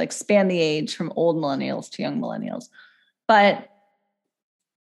millennials. We like span the age from old millennials to young millennials. But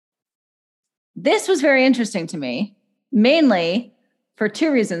this was very interesting to me, mainly for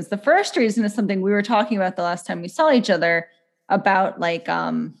 2 reasons. The first reason is something we were talking about the last time we saw each other, about like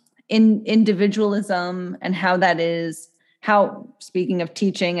individualism and how, speaking of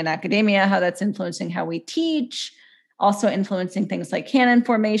teaching and academia, how that's influencing how we teach, also influencing things like canon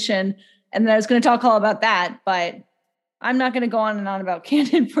formation. And then I was going to talk all about that, but I'm not going to go on and on about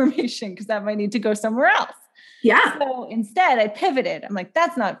canon formation because that might need to go somewhere else. Yeah. So instead I pivoted. I'm like,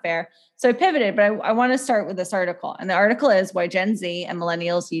 that's not fair. So I pivoted, but I want to start with this article. And the article is Why Gen Z and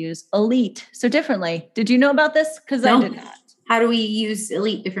Millennials Use Elite So Differently. Did you know about this? Because I did not. How do we use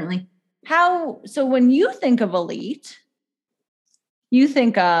elite differently? So when you think of elite, you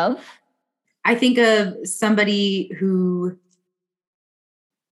think of? I think of somebody who,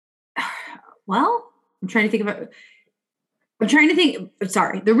 well, sorry.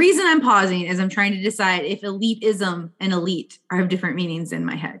 The reason I'm pausing is I'm trying to decide if elitism and elite have different meanings in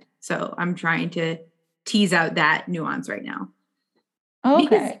my head. So I'm trying to tease out that nuance right now.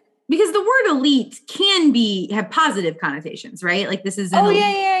 Okay. Because the word elite can have positive connotations, right? Like this is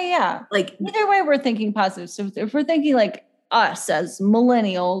yeah. Like either way, we're thinking positive. So if we're thinking like us as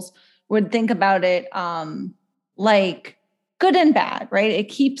millennials would think about it like good and bad, right? It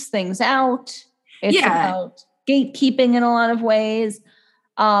keeps things out. It's about gatekeeping in a lot of ways.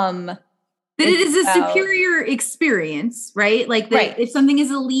 That it is a superior experience, right? Like if something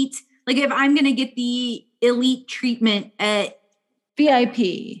is elite, like if I'm going to get the elite treatment at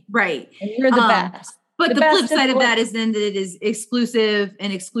VIP, right? And you're the best. But the flip side of that is then that it is exclusive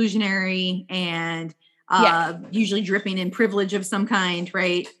and exclusionary and usually dripping in privilege of some kind,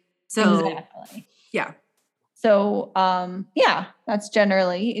 right? So exactly. Yeah. So that's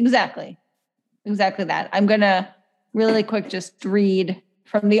generally exactly that. I'm gonna really quick just read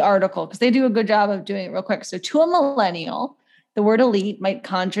from the article because they do a good job of doing it real quick. So to a millennial, the word elite might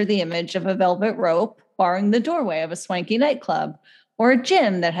conjure the image of a velvet rope barring the doorway of a swanky nightclub or a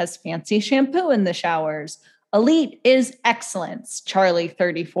gym that has fancy shampoo in the showers. Elite is excellence, Charlie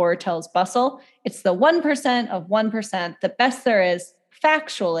 34 tells Bustle. It's the 1% of 1%, the best there is,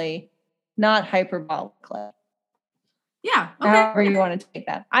 factually, not hyperbolically. Yeah. Okay. However you want to take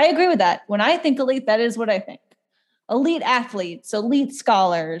that. I agree with that. When I think elite, that is what I think. Elite athletes, elite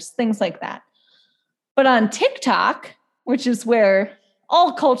scholars, things like that. But on TikTok, which is where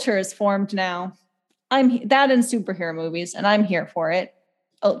all culture is formed now, I'm that in superhero movies, and I'm here for it.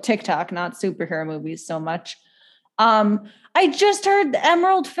 Oh, TikTok, not superhero movies so much. I just heard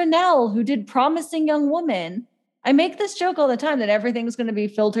Emerald Fennell, who did Promising Young Woman. I make this joke all the time that everything's going to be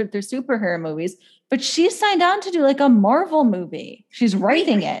filtered through superhero movies, but she signed on to do like a Marvel movie. She's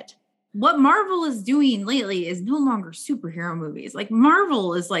writing it. What Marvel is doing lately is no longer superhero movies. Like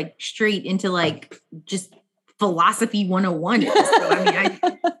Marvel is like straight into like just philosophy 101.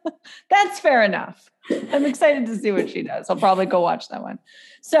 So, that's fair enough. I'm excited to see what she does. I'll probably go watch that one.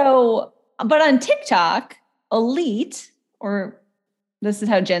 So, but on TikTok, elite, or this is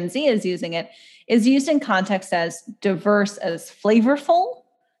how Gen Z is using it, is used in context as diverse as flavorful,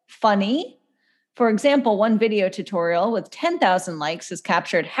 funny. For example, one video tutorial with 10,000 likes has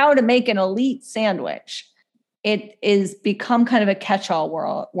captured how to make an elite sandwich. It is become kind of a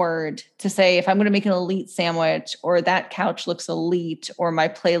catch-all word to say, if I'm going to make an elite sandwich, or that couch looks elite, or my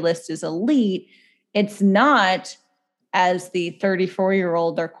playlist is elite, it's not, as the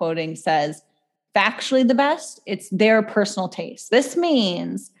 34-year-old they're quoting says, factually the best. It's their personal taste. This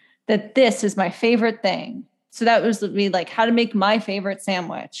means that this is my favorite thing. So that was be like how to make my favorite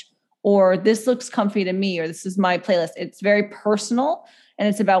sandwich, or this looks comfy to me, or this is my playlist. It's very personal, and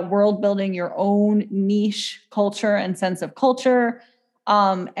it's about world building your own niche culture and sense of culture,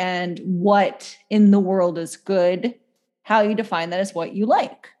 and what in the world is good. How you define that is what you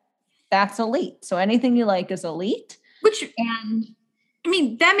like. That's elite. So anything you like is elite. And I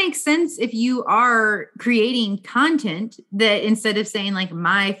mean, that makes sense if you are creating content that instead of saying like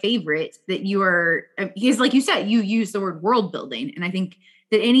my favorite, that you are, because like you said, you use the word world building. And I think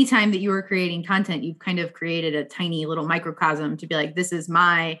that anytime that you are creating content, you've kind of created a tiny little microcosm to be like, this is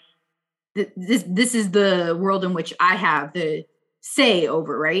this is the world in which I have the say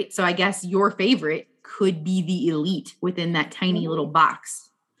over, right? So I guess your favorite could be the elite within that tiny little box.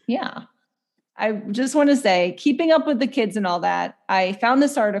 Yeah. I just want to say, keeping up with the kids and all that, I found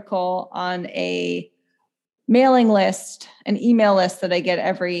this article on a mailing list, an email list that I get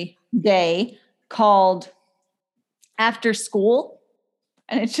every day called After School.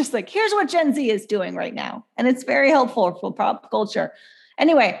 And it's just like, here's what Gen Z is doing right now. And it's very helpful for pop culture.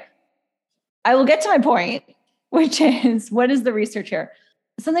 Anyway, I will get to my point, which is, what is the research here?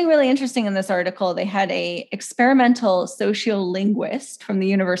 Something really interesting in this article, they had a experimental sociolinguist from the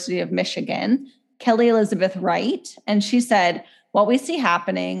University of Michigan, Kelly Elizabeth Wright, and she said, what we see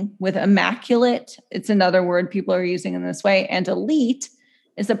happening with immaculate, it's another word people are using in this way, and elite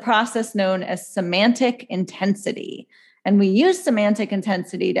is a process known as semantic intensity. And we use semantic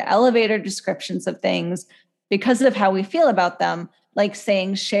intensity to elevate our descriptions of things because of how we feel about them, like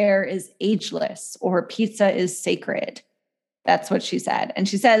saying share is ageless or pizza is sacred. That's what she said. And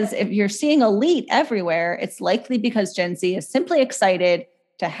she says, if you're seeing elite everywhere, it's likely because Gen Z is simply excited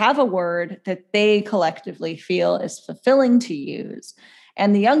to have a word that they collectively feel is fulfilling to use.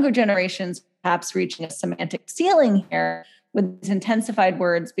 And the younger generations perhaps reaching a semantic ceiling here with these intensified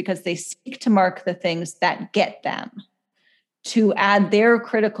words because they seek to mark the things that get them, to add their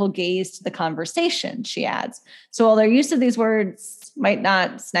critical gaze to the conversation, she adds. So while their use of these words might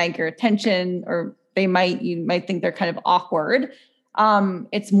not snag your attention, or you might think they're kind of awkward,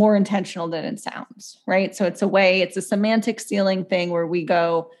 it's more intentional than it sounds, right? So it's a semantic ceiling thing where we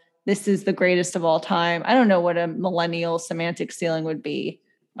go, this is the greatest of all time. I don't know what a millennial semantic ceiling would be.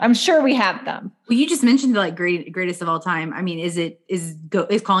 I'm sure we have them. Well, you just mentioned the like greatest of all time. I mean, is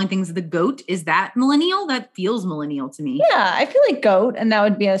calling things the GOAT? Is that millennial? That feels millennial to me. Yeah, I feel like GOAT, and that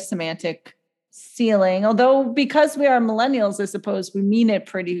would be a semantic ceiling. Although because we are millennials, I suppose we mean it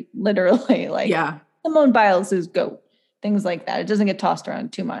pretty literally. Like, yeah, Simone Biles is GOAT, things like that. It doesn't get tossed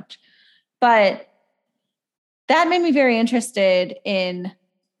around too much. But that made me very interested in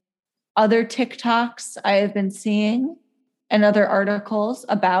other TikToks I have been seeing and other articles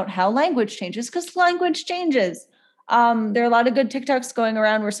about how language changes, because language changes. There are a lot of good TikToks going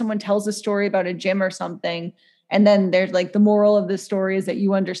around where someone tells a story about a gym or something. And then there's like the moral of the story is that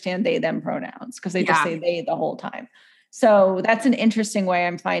you understand they, them pronouns because they just say they the whole time. So that's an interesting way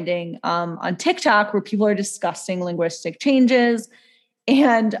I'm finding on TikTok where people are discussing linguistic changes.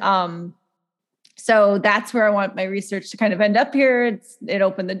 And so that's where I want my research to kind of end up here. It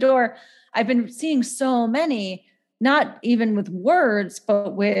opened the door. I've been seeing so many, not even with words,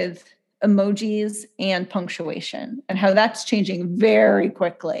 but with emojis and punctuation and how that's changing very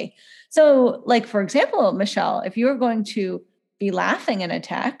quickly. So like, for example, Michelle, if you were going to be laughing in a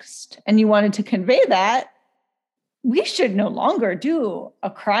text and you wanted to convey that, we should no longer do a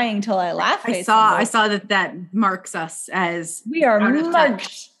crying till I laugh. I saw that marks us as we are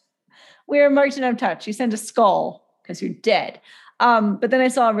marked. We are marked and out of touch. You send a skull because you're dead. But then I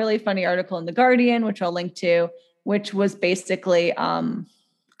saw a really funny article in The Guardian, which I'll link to, which was basically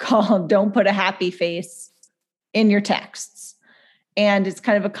called Don't Put a Happy Face in Your Texts. And it's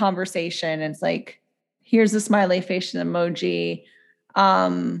kind of a conversation. It's like, here's a smiley face emoji,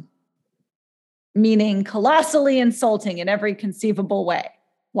 meaning colossally insulting in every conceivable way.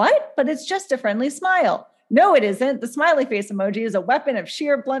 What? But it's just a friendly smile. No, it isn't. The smiley face emoji is a weapon of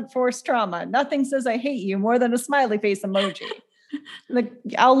sheer blunt force trauma. Nothing says I hate you more than a smiley face emoji. Like,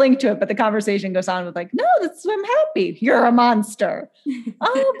 I'll link to it, but the conversation goes on with like, no, I'm happy. You're a monster.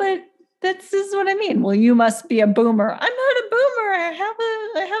 Oh, but This is what I mean. Well, you must be a boomer. I'm not a boomer. I have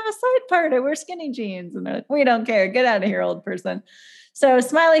a side part. I wear skinny jeans. And they're like, we don't care. Get out of here, old person. So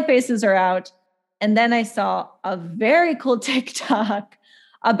smiley faces are out. And then I saw a very cool TikTok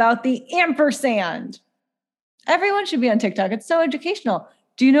about the ampersand. Everyone should be on TikTok. It's so educational.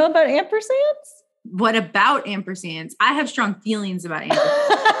 Do you know about ampersands? What about ampersands? I have strong feelings about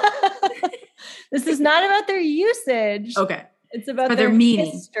ampersands. This is not about their usage. Okay. It's about their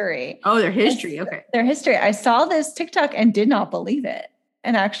meaning. History. Oh, their history. Okay. Their history. I saw this TikTok and did not believe it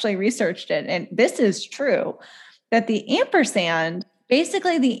and actually researched it. And this is true, that the ampersand,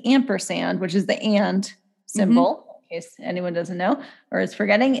 basically the ampersand, which is the and symbol, in case anyone doesn't know or is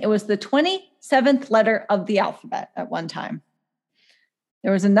forgetting, it was the 27th letter of the alphabet at one time.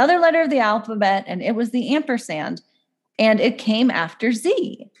 There was another letter of the alphabet and it was the ampersand, and it came after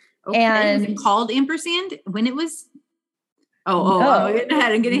Z. Okay. And was it called ampersand when it was? No,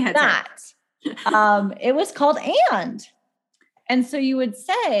 I'm getting ahead. Not. It was called and. And so you would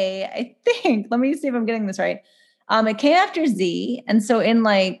say, I think, let me see if I'm getting this right. It came after Z. And so in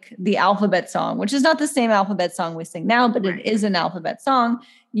like the alphabet song, which is not the same alphabet song we sing now, but it is an alphabet song,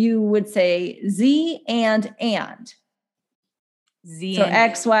 you would say Z and. Z. So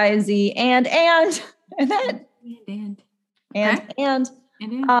X, Y, Z, and then. And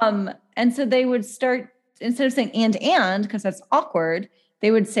so they would start, instead of saying and, because that's awkward,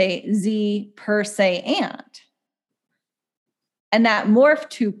 they would say Z per se and. And that morphed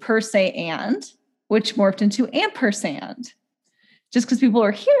to per se and, which morphed into ampersand, just because people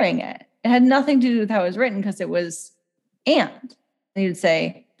were hearing it. It had nothing to do with how it was written because it was and. They would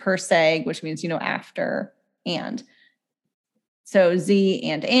say per se, which means, after and. So Z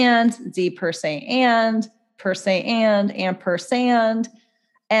and, Z per se and ampersand.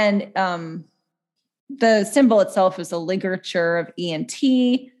 And the symbol itself is a ligature of E and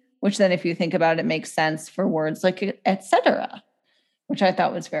T, which then if you think about it, makes sense for words like et cetera, which I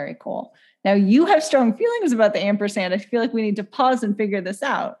thought was very cool. Now you have strong feelings about the ampersand. I feel like we need to pause and figure this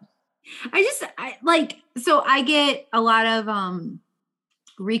out. I get a lot of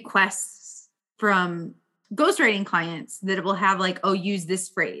requests from ghostwriting clients that will have like, oh, use this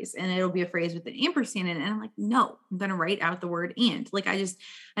phrase, and it'll be a phrase with an ampersand in it. And I'm like, no, I'm going to write out the word and. Like, I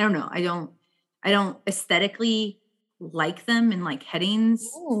don't know. I don't aesthetically like them in like headings.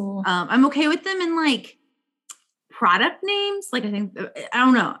 I'm okay with them in like product names. Like, I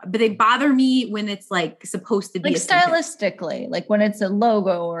don't know, but they bother me when it's like supposed to be like stylistically, like when it's a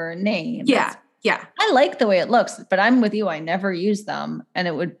logo or a name. Yeah. I like the way it looks, but I'm with you. I never use them, and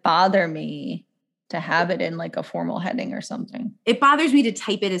it would bother me to have it in like a formal heading or something. It bothers me to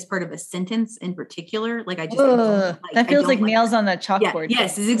type it as part of a sentence in particular. Like that feels like nails on a chalkboard. Yeah,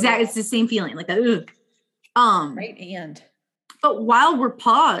 yes, it's the same feeling. Like right. And but while we're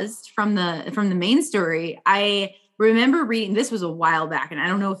paused from the main story, I remember reading, this was a while back, and I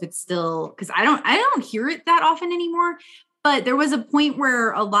don't know if it's still, because I don't hear it that often anymore, but there was a point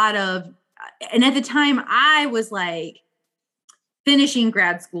where and at the time I was like finishing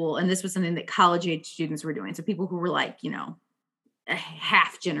grad school, and this was something that college age students were doing. So people who were like, a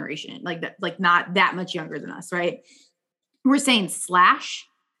half generation, like that, like not that much younger than us, right? We're saying slash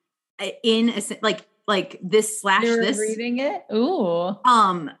in a, like this slash You're this. Reading it. Ooh.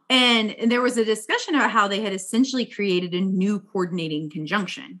 And there was a discussion about how they had essentially created a new coordinating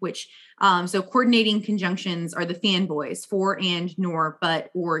conjunction, which so coordinating conjunctions are the fanboys: for, and, nor, but,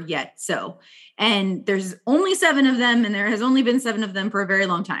 or, yet, so. And there's only 7 of them, and there has only been 7 of them for a very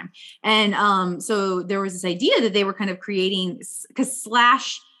long time. And so there was this idea that they were kind of creating, because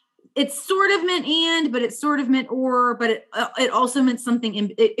slash, it sort of meant and, but it sort of meant or, but it also meant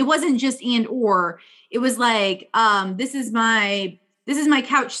something. It wasn't just and or. It was like, this is my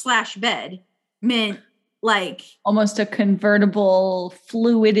couch / bed, meant like almost a convertible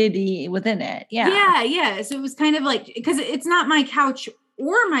fluidity within it. Yeah. So it was kind of like, because it's not my couch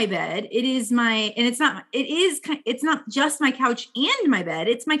or my bed. It is it's not just my couch and my bed.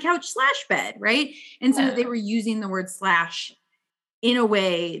 It's my couch / bed. Right. And so they were using the word slash in a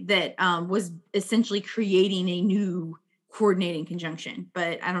way that was essentially creating a new coordinating conjunction.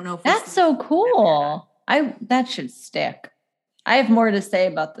 But I don't know if that's so cool. That should stick. I have more to say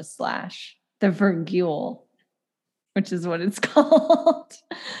about the slash, the virgule, which is what it's called.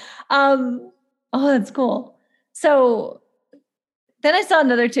 That's cool. So then I saw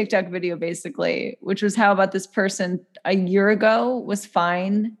another TikTok video, basically, which was how about this person a year ago was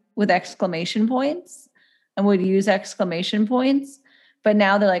fine with exclamation points and would use exclamation points. But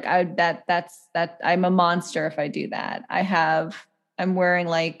now they're like, I'm a monster if I do that. I'm wearing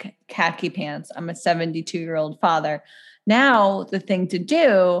like khaki pants. I'm a 72-year-old father. Now the thing to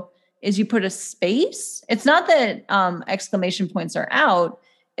do is you put a space. It's not that exclamation points are out.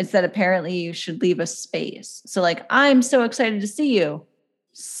 It's that apparently you should leave a space. So like, I'm so excited to see you,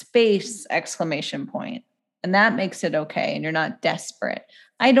 space, exclamation point. And that makes it okay. And you're not desperate.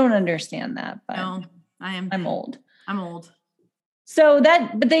 I don't understand that, but No, I'm old. I'm old. So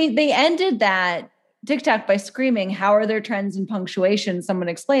but they ended that TikTok by screaming, how are there trends in punctuation? Someone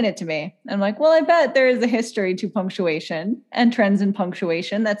explain it to me. I'm like, well, I bet there is a history to punctuation and trends in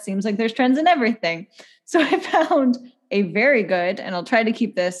punctuation. That seems like there's trends in everything. So I found a very good, and I'll try to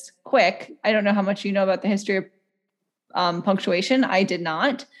keep this quick. I don't know how much you know about the history of punctuation. I did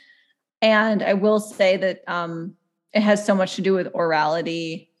not. And I will say that it has so much to do with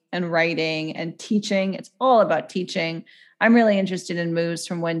orality and writing and teaching. It's all about teaching. I'm really interested in moves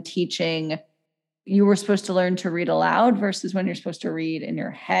from when teaching you were supposed to learn to read aloud versus when you're supposed to read in your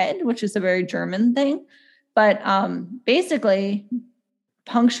head, which is a very German thing. But basically,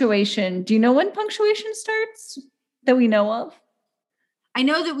 punctuation. Do you know when punctuation starts that we know of? I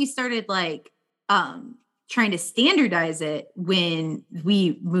know that we started like trying to standardize it when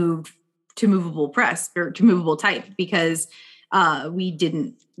we moved to movable press or to movable type, because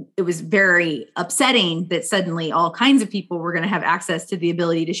it was very upsetting that suddenly all kinds of people were going to have access to the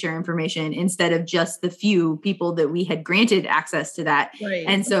ability to share information instead of just the few people that we had granted access to that. Right.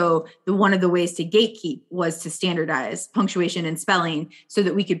 And so one of the ways to gatekeep was to standardize punctuation and spelling so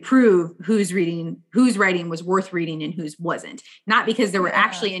that we could prove whose writing was worth reading and whose wasn't. Not because there were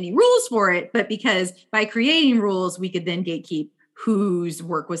actually any rules for it, but because by creating rules, we could then gatekeep whose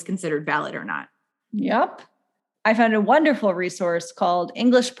work was considered valid or not. Yep. I found a wonderful resource called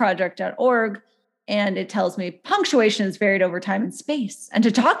englishproject.org, and it tells me punctuation is varied over time and space. And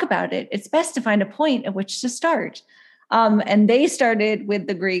to talk about it, it's best to find a point at which to start. And they started with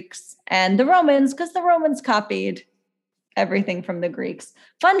the Greeks and the Romans because the Romans copied everything from the Greeks.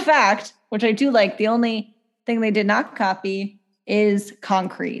 Fun fact, which I do like, the only thing they did not copy is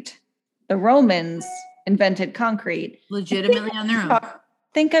concrete. The Romans invented concrete. Legitimately on their own. I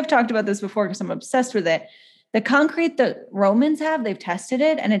think I've talked about this before because I'm obsessed with it. The concrete the Romans have, they've tested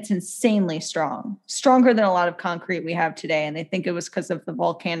it and it's insanely strong, stronger than a lot of concrete we have today. And they think it was because of the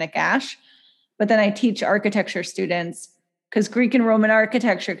volcanic ash. But then I teach architecture students because Greek and Roman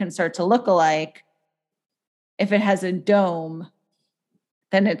architecture can start to look alike. If it has a dome,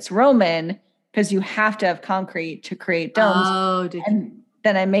 then it's Roman because you have to have concrete to create domes. And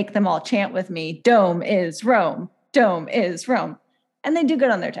then I make them all chant with me, dome is Rome, dome is Rome. And they do good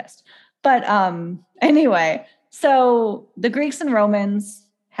on their test. But anyway, so the Greeks and Romans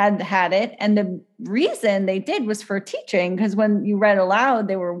had it. And the reason they did was for teaching, because when you read aloud,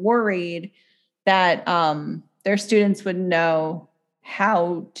 they were worried that their students would know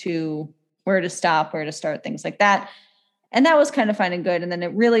where to stop, where to start, things like that. And that was kind of fine and good. And then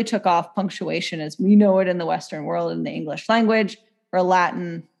it really took off punctuation as we know it in the Western world in the English language, or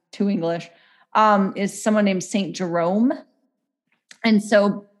Latin to English, is someone named Saint Jerome. And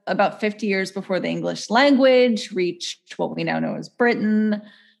so about 50 years before the English language reached what we now know as Britain,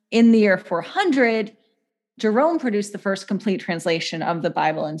 in the year 400, Jerome produced the first complete translation of the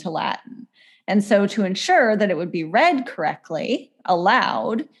Bible into Latin. And so to ensure that it would be read correctly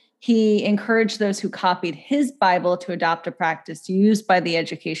aloud, he encouraged those who copied his Bible to adopt a practice used by the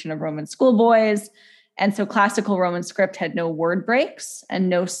education of Roman schoolboys. And so classical Roman script had no word breaks and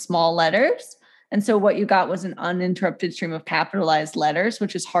no small letters. And so what you got was an uninterrupted stream of capitalized letters,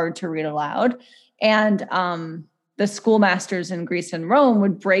 which is hard to read aloud. And the schoolmasters in Greece and Rome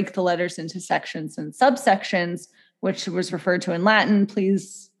would break the letters into sections and subsections, which was referred to in Latin.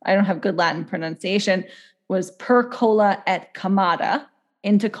 Please, I don't have good Latin pronunciation, was per colla et commata,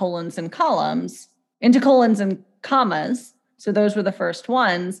 into colons and columns, into colons and commas. So those were the first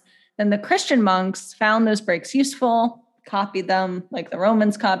ones. Then the Christian monks found those breaks useful, copied them like the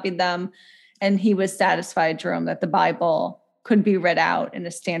Romans copied them. And he was satisfied, Jerome, that the Bible could be read out in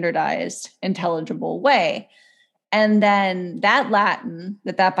a standardized, intelligible way. And then that Latin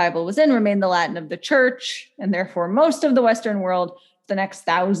that Bible was in remained the Latin of the church, and therefore most of the Western world, the next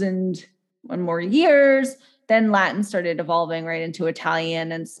 1,000 and more years. Then Latin started evolving right into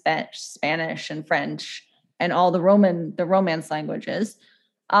Italian and Spanish and French and all the Romance languages.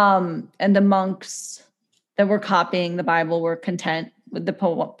 And the monks that were copying the Bible were content with the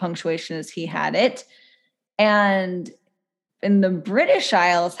punctuation as he had it. And in the British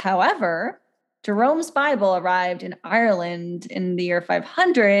Isles, however, Jerome's Bible arrived in Ireland in the year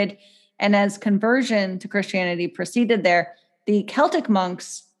 500. And as conversion to Christianity proceeded there, the Celtic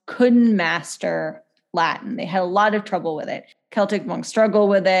monks couldn't master Latin. They had a lot of trouble with it. Celtic monks struggled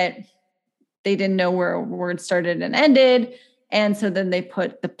with it. They didn't know where a word started and ended. And so then they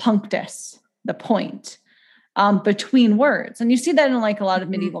put the punctus, the point, between words. And you see that in like a lot of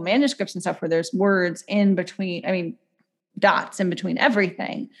medieval manuscripts and stuff where there's words in between, I mean, dots in between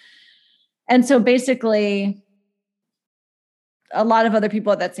everything. And so basically, a lot of other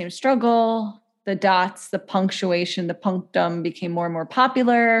people had that same struggle. The dots, the punctuation, the punctum became more and more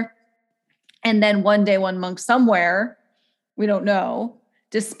popular. And then one day, one monk somewhere, we don't know,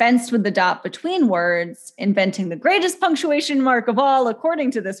 dispensed with the dot between words, inventing the greatest punctuation mark of all,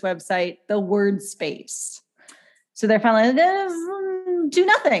 according to this website, the word space. So they're finally do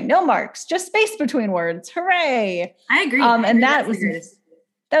nothing, no marks, just space between words. Hooray! I agree. And that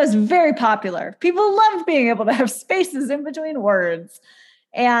was very popular. People loved being able to have spaces in between words.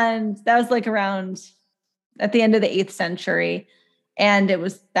 And that was like around at the end of the 8th century. And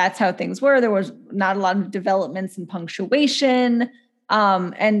that's how things were. There was not a lot of developments in punctuation.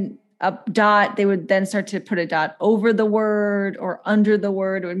 And a dot, they would then start to put a dot over the word or under the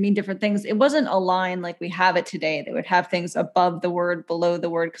word. It would mean different things. It wasn't a line like we have it today. They would have things above the word, below the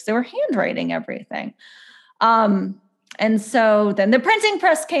word, because they were handwriting everything. And so then the printing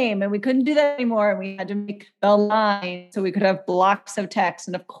press came and we couldn't do that anymore. And we had to make a line so we could have blocks of text.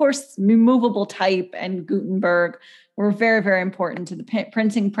 And of course, movable type and Gutenberg were very, very important to the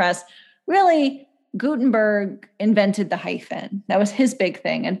printing press. Really, Gutenberg invented the hyphen. That was his big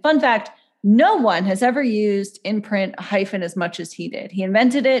thing. And fun fact, no one has ever used in print a hyphen as much as he did. He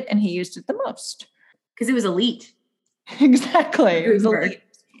invented it and he used it the most. Because it was elite. Exactly. It was elite.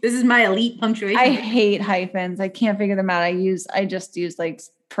 This is my elite punctuation. I hate hyphens. I can't figure them out. I just use like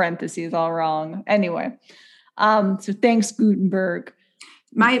parentheses all wrong. Anyway. So thanks, Gutenberg.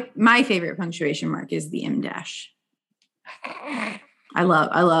 My favorite punctuation mark is the M dash. I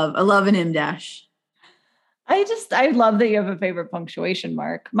love an M dash. I love that you have a favorite punctuation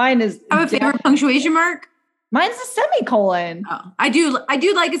mark. Mine is. I have a favorite punctuation mark. Mine's a semicolon. Oh, I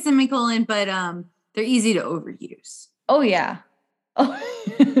do like a semicolon, but they're easy to overuse. Oh yeah. Oh,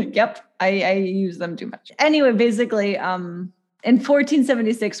 yep. I use them too much. Anyway, basically, in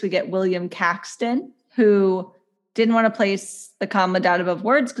 1476, we get William Caxton, who didn't want to place the comma dot above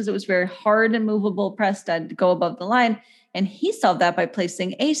words because it was very hard and movable press to go above the line. And he solved that by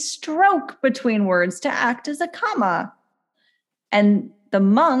placing a stroke between words to act as a comma. And the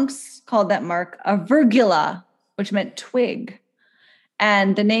monks called that mark a virgula, which meant twig.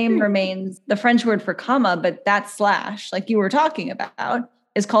 And the name remains the French word for comma, but that slash, like you were talking about,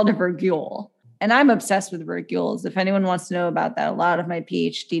 is called a virgule. And I'm obsessed with virgules. If anyone wants to know about that, a lot of my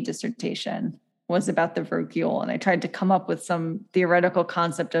PhD dissertation was about the virgule. And I tried to come up with some theoretical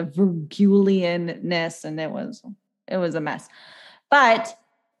concept of virgulianness, and it was a mess. But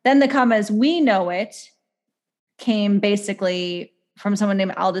then the comma as we know it came basically from someone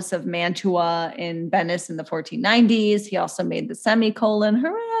named Aldous of Mantua in Venice in the 1490s. He also made the semicolon.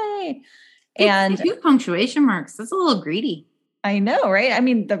 Hooray! And 2 punctuation marks. That's a little greedy. I know, right? I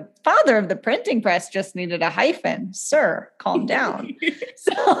mean, the father of the printing press just needed a hyphen. Sir, calm down.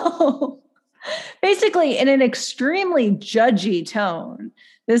 So basically, in an extremely judgy tone,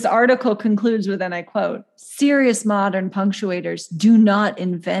 this article concludes with, and I quote, "Serious modern punctuators do not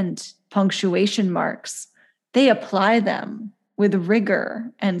invent punctuation marks. They apply them with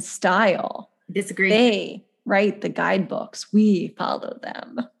rigor and style. Disagree. They write the guidebooks. We follow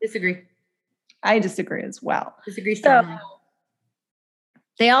them." Disagree. I disagree as well. Disagree strongly. So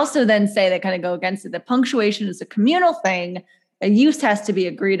they also then say, they kind of go against it, that punctuation is a communal thing. A use has to be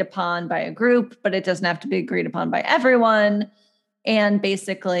agreed upon by a group, but it doesn't have to be agreed upon by everyone. And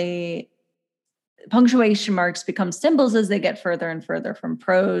basically, punctuation marks become symbols as they get further and further from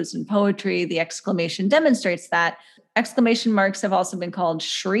prose and poetry. The exclamation demonstrates that. Exclamation marks have also been called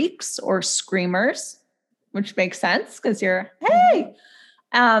shrieks or screamers, which makes sense because you're, hey,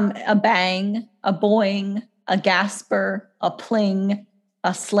 a bang, a boing, a gasper, a pling,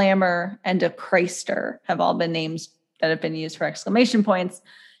 a slammer, and a Christer have all been names that have been used for exclamation points.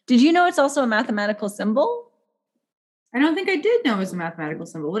 Did you know it's also a mathematical symbol? I don't think I did know it was a mathematical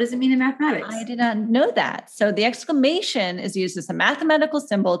symbol. What does it mean in mathematics? I did not know that. So the exclamation is used as a mathematical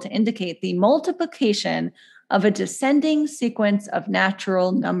symbol to indicate the multiplication of a descending sequence of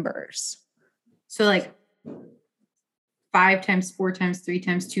natural numbers. So like 5 times 4 times 3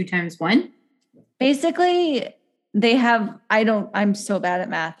 times 2 times 1? Basically, they have, I'm so bad at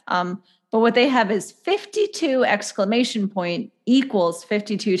math. But what they have is 52 exclamation point equals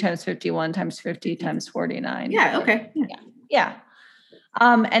 52 times 51 times 50 times 49. Yeah. Okay. Yeah.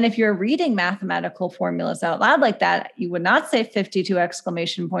 And if you're reading mathematical formulas out loud like that, you would not say 52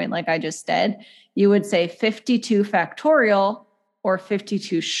 exclamation point like I just did. You would say 52 factorial or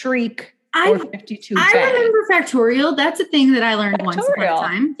 52 shriek or 52 I Bay. remember factorial. That's a thing that I learned once upon a Factorial.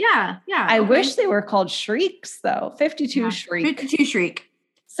 time. Yeah. I wish they were called shrieks though. 52 shriek. 52 shriek.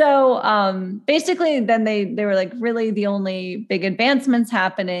 So basically then they were like, really the only big advancements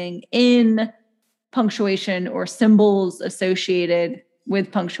happening in punctuation or symbols associated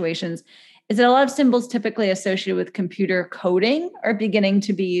with punctuations is that a lot of symbols typically associated with computer coding are beginning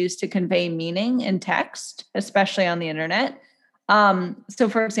to be used to convey meaning in text, especially on the internet. So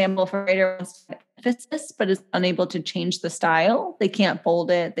for example, if a writer wants to emphasis but is unable to change the style, they can't bold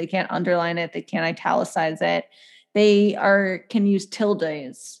it, they can't underline it, they can't italicize it. They can use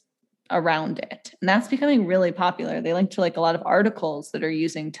tildes around it. And that's becoming really popular. They link to like a lot of articles that are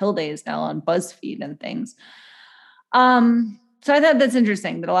using tildes now on BuzzFeed and things. So I thought that's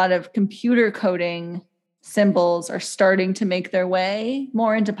interesting that a lot of computer coding symbols are starting to make their way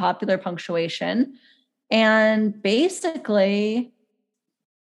more into popular punctuation. And basically,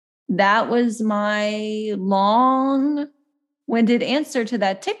 that was my long-winded answer to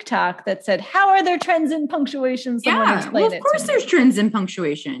that TikTok that said, how are there trends in punctuation? Someone explain well, of course there's trends in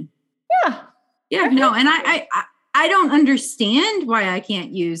punctuation. Yeah, no, and I don't understand why I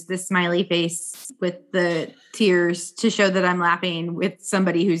can't use the smiley face with the tears to show that I'm laughing with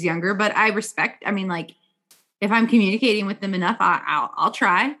somebody who's younger, but I respect, I mean, like, if I'm communicating with them enough, I'll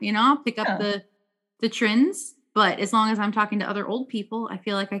try, I'll pick up the trends, but as long as I'm talking to other old people, I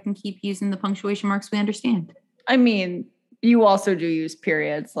feel like I can keep using the punctuation marks we understand. I mean, you also do use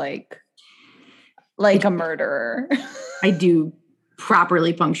periods like a murderer. I do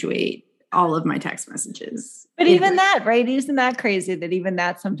properly punctuate all of my text messages. But even that, right? Isn't that crazy that even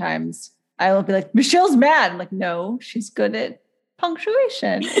that sometimes I will be like, Michelle's mad. I'm like, no, she's good at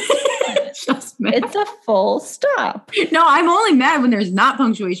punctuation. It's a full stop. No, I'm only mad when there's not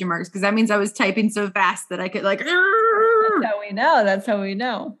punctuation marks because that means I was typing so fast that I could like. That's how we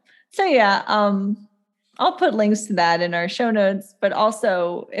know. So yeah, I'll put links to that in our show notes. But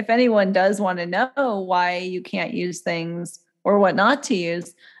also, if anyone does want to know why you can't use things or what not to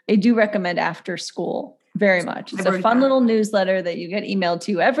use, I do recommend After School very much. It's a fun little newsletter that you get emailed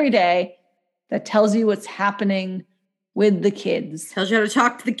to you every day that tells you what's happening with the kids. Tells you how to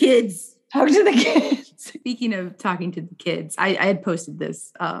talk to the kids. Talk to the kids. Speaking of talking to the kids, I had posted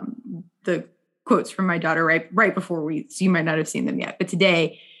this, the quotes from my daughter right before so you might not have seen them yet. But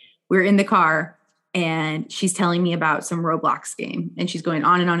today we're in the car and she's telling me about some Roblox game and she's going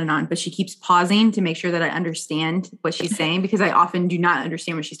on and on and on, but she keeps pausing to make sure that I understand what she's saying because I often do not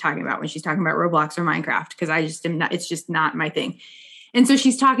understand what she's talking about when she's talking about Roblox or Minecraft because I just am not, it's just not my thing. And so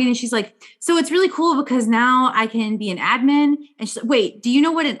she's talking and she's like, so it's really cool because now I can be an admin. And she's like, wait, do you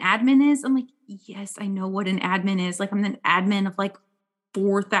know what an admin is? I'm like, yes, I know what an admin is. Like I'm an admin of like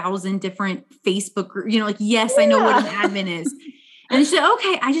 4,000 different Facebook groups, like, yes, I know what an admin is. And she's like,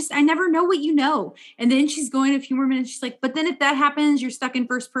 okay, I never know what you know. And then she's going a few more minutes. She's like, but then if that happens, you're stuck in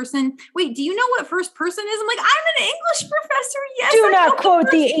first person. Wait, do you know what first person is? I'm like, I'm an English professor. Yes. Do not quote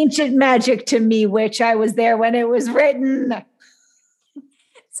the ancient magic to me, witch. I was there when it was written.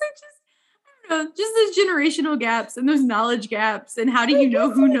 So just those generational gaps and those knowledge gaps. And how do you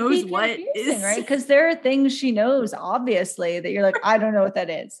know who knows what is right? Because there are things she knows, obviously, that you're like, I don't know what that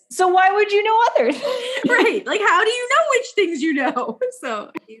is. So why would you know others? Right. Like, how do you know which things you know?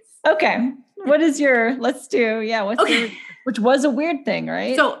 So, okay. What is which was a weird thing,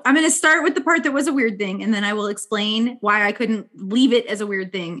 right? So I'm going to start with the part that was a weird thing. And then I will explain why I couldn't leave it as a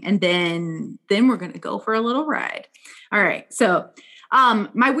weird thing. And then we're going to go for a little ride. All right. So,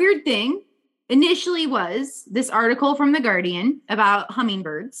 my weird thing initially was this article from The Guardian about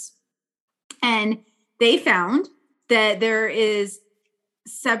hummingbirds. And they found that there is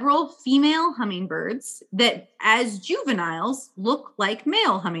several female hummingbirds that as juveniles look like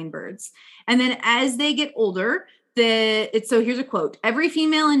male hummingbirds. And then as they get older, so here's a quote. Every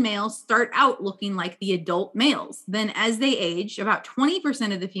female and male start out looking like the adult males. Then as they age, about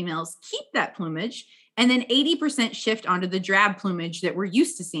 20% of the females keep that plumage. And then 80% shift onto the drab plumage that we're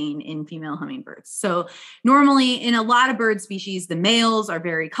used to seeing in female hummingbirds. So normally in a lot of bird species, the males are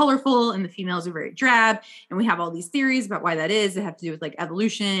very colorful and the females are very drab. And we have all these theories about why that is. They have to do with like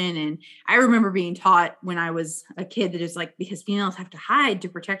evolution. And I remember being taught when I was a kid that it's like, because females have to hide to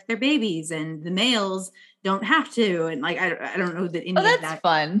protect their babies and the males don't have to. And like, I don't know that any of that. That's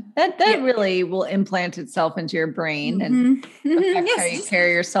fun. That really will implant itself into your brain and affect how you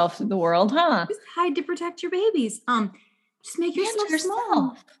carry yourself through the world, huh? Just hide to protect your babies. Just make yourself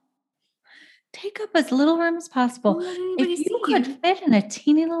small. Take up as little room as possible. If you could fit in a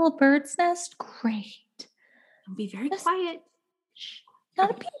teeny little bird's nest, great. And be very quiet.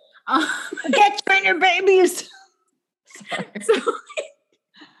 Not a peep. Get train your babies. So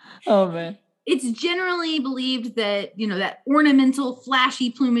Oh man. It's generally believed that, that ornamental, flashy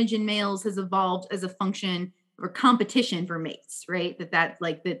plumage in males has evolved as a function or competition for mates, right? That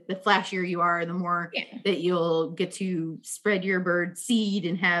like the flashier you are, the more that you'll get to spread your bird seed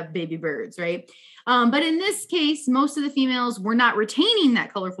and have baby birds, right? But in this case, most of the females were not retaining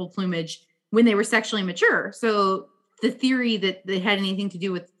that colorful plumage when they were sexually mature. So the theory that they had anything to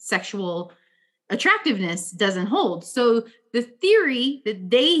do with sexual attractiveness doesn't hold. So the theory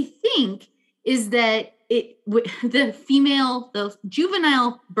that they think is that the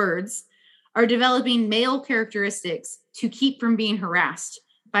juvenile birds are developing male characteristics to keep from being harassed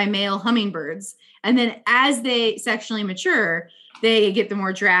by male hummingbirds. And then as they sexually mature, they get the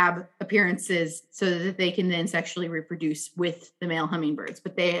more drab appearances so that they can then sexually reproduce with the male hummingbirds.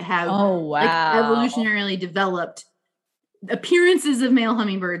 But they have evolutionarily developed appearances of male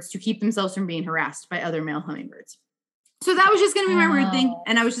hummingbirds to keep themselves from being harassed by other male hummingbirds. So that was just going to be my weird thing.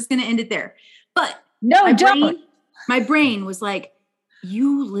 And I was just going to end it there. But my brain was like,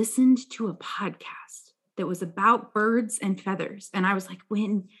 you listened to a podcast that was about birds and feathers. And I was like,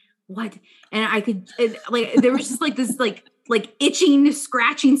 what? And I could, there was just like this, like itching,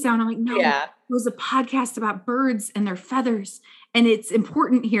 scratching sound. I'm like, no, it was a podcast about birds and their feathers. And it's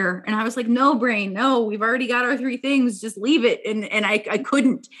important here. And I was like, no, brain, no, we've already got our 3 things. Just leave it. And I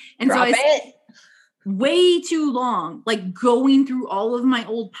couldn't. And Drop so it. Way too long, like going through all of my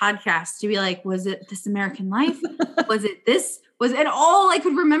old podcasts to be like, was it This American Life? Was it this? And all I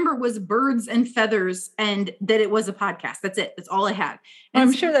could remember was birds and feathers and that it was a podcast. That's it. That's all I had. And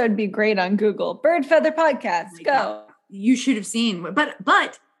I'm sure that would be great on Google. Bird feather podcast. Go. God, you should have seen, but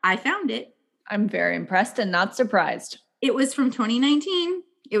I found it. I'm very impressed and not surprised. It was from 2019.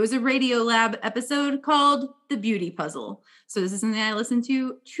 It was a Radio-Lab episode called The Beauty Puzzle. So this is something I listened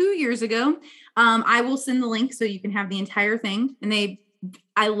to 2 years ago. I will send the link so you can have the entire thing. And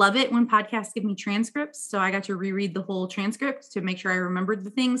I love it when podcasts give me transcripts. So I got to reread the whole transcript to make sure I remembered the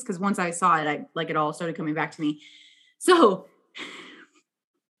things. Because once I saw it, it all started coming back to me. So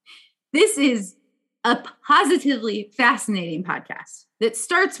this is a positively fascinating podcast that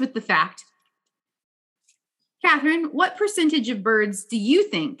starts with the fact, Catherine, what percentage of birds do you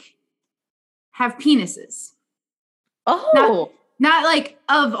think have penises? Oh, not like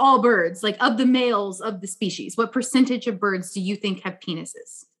of all birds, like of the males of the species. What percentage of birds do you think have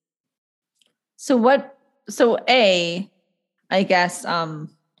penises? I guess, I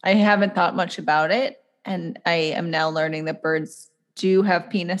haven't thought much about it. And I am now learning that birds do have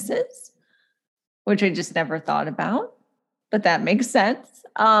penises, which I just never thought about, but that makes sense.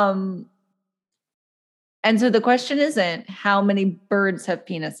 And so the question isn't how many birds have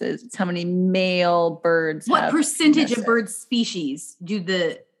penises, it's how many male birds have What percentage penises. of bird species are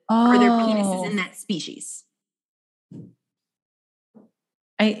there penises in that species?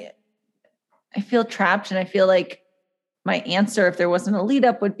 I feel trapped, and I feel like my answer, if there wasn't a lead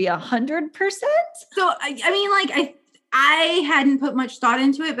up, would be 100%. So, I hadn't put much thought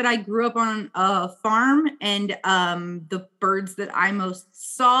into it, but I grew up on a farm, and the birds that I most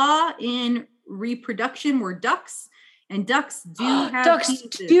saw in reproduction were ducks, and ducks do have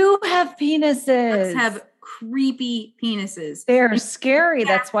penises. do have penises. Ducks have creepy penises. They're scary.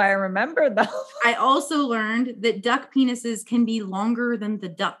 That's why I remember them. I also learned that duck penises can be longer than the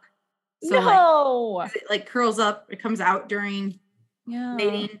duck. So no, it curls up. It comes out during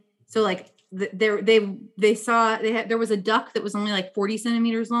mating. So there was a duck that was only 40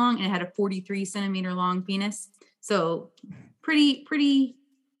 centimeters long, and it had a 43 centimeter long penis. So pretty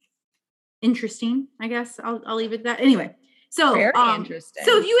interesting, I guess. I'll leave it at that. Anyway, so very interesting.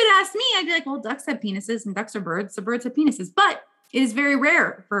 So if you had asked me, I'd be like, well, ducks have penises, and ducks are birds, so birds have penises. But it is very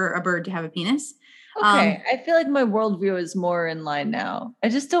rare for a bird to have a penis. Okay, I feel like my worldview is more in line now. I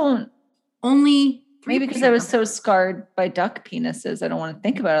just don't. Only 3%. Maybe because I was so scarred by duck penises, I don't want to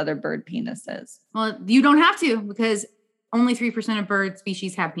think about other bird penises. Well, you don't have to, because only 3% of bird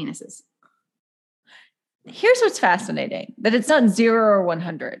species have penises. Here's what's fascinating: that it's not 0 or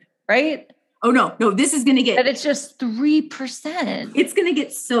 100, right? Oh no, this is going to get. That it's just 3%. It's going to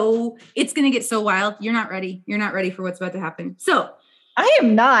get so wild. You're not ready. You're not ready for what's about to happen. So I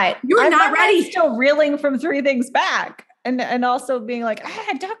am not. You're not ready. I'm still reeling from 3 things back. And also being like,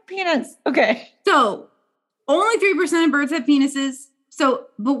 duck penis. Okay. So only 3% of birds have penises. So,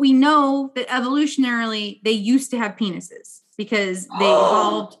 but we know that evolutionarily they used to have penises because they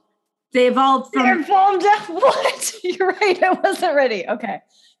evolved. They evolved from. They evolved. What? You're right. I wasn't ready. Okay.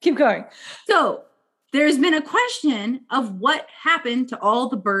 Keep going. So there's been a question of what happened to all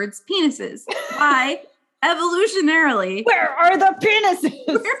the birds' penises. Why evolutionarily? Where are the penises?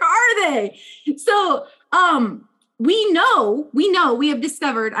 Where are they? So, we have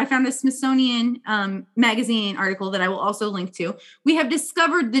discovered, I found a Smithsonian magazine article that I will also link to. We have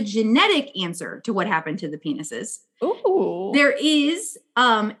discovered the genetic answer to what happened to the penises. Ooh. There is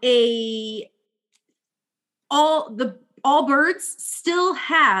all birds still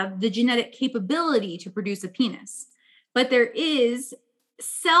have the genetic capability to produce a penis, but there is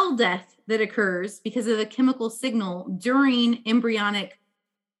cell death that occurs because of a chemical signal during embryonic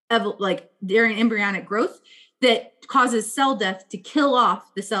growth that causes cell death to kill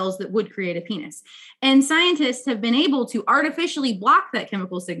off the cells that would create a penis. And scientists have been able to artificially block that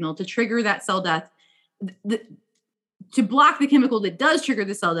chemical signal to trigger that cell death, to block the chemical that does trigger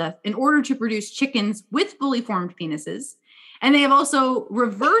the cell death in order to produce chickens with fully formed penises. And they have also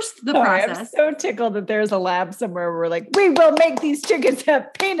reversed the process. I'm so tickled that there's a lab somewhere where we're like, we will make these chickens have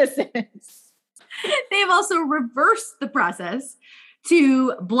penises. They've also reversed the process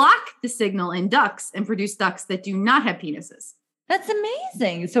to block the signal in ducks and produce ducks that do not have penises. That's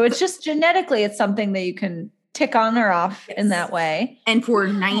amazing. So it's just genetically, it's something that you can tick on or off in that way. And for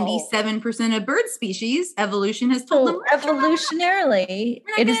 97% of bird species, evolution has told them evolutionarily,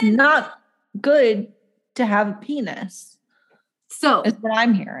 it is not good to have a penis. So is what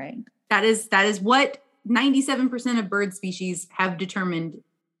I'm hearing. That is what 97% of bird species have determined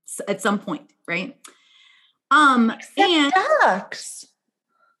at some point, right? Except and ducks.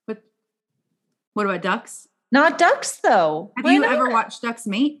 What about ducks? Not ducks, though. Have you ever watched ducks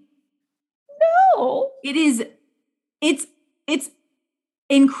mate? No. It's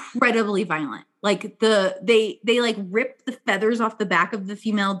incredibly violent. Like they like rip the feathers off the back of the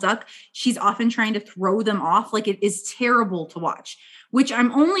female duck. She's often trying to throw them off. Like it is terrible to watch, which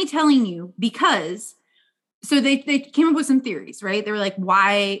I'm only telling you because so they came up with some theories, right? They were like,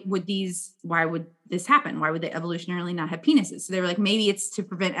 why would this happen? Why would they evolutionarily not have penises? So they were like, maybe it's to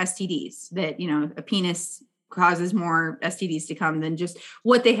prevent STDs, that, a penis causes more STDs to come than just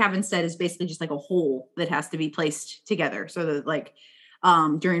what they have instead is basically just like a hole that has to be placed together. So that like,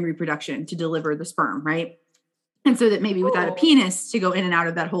 during reproduction to deliver the sperm, right? And so that maybe without a penis to go in and out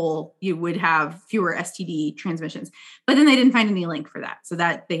of that hole, you would have fewer STD transmissions. But then they didn't find any link for that. So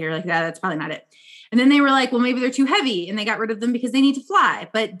that they were like, that's probably not it. And then they were like, well, maybe they're too heavy and they got rid of them because they need to fly.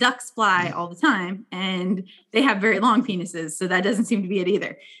 But ducks fly all the time and they have very long penises. So that doesn't seem to be it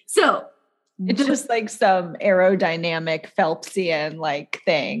either. So it's just like some aerodynamic Phelpsian like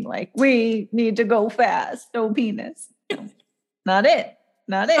thing. Like we need to go fast. No penis. Not it.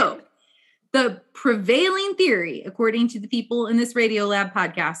 So, the prevailing theory, according to the people in this Radiolab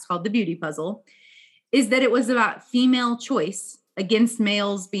podcast called The Beauty Puzzle, is that it was about female choice against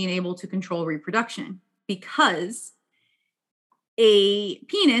males being able to control reproduction, because a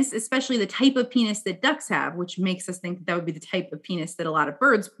penis, especially the type of penis that ducks have, which makes us think that would be the type of penis that a lot of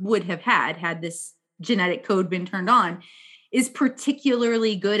birds would have had this genetic code been turned on, is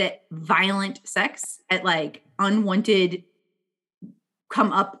particularly good at violent sex, at like unwanted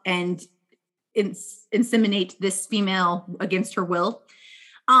come up and inseminate this female against her will.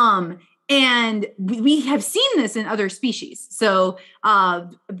 And we have seen this in other species. So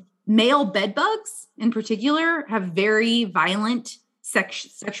male bedbugs in particular have very violent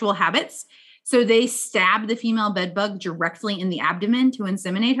sexual habits. So they stab the female bedbug directly in the abdomen to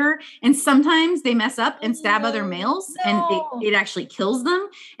inseminate her. And sometimes they mess up and stab other males and it actually kills them.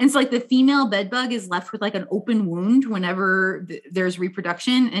 And so like the female bedbug is left with like an open wound whenever there's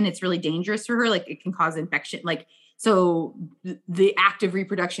reproduction, and it's really dangerous for her. Like it can cause infection. So the act of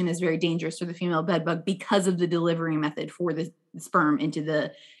reproduction is very dangerous for the female bedbug because of the delivery method for the sperm into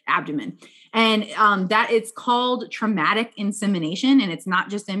the abdomen. And that it's called traumatic insemination, and it's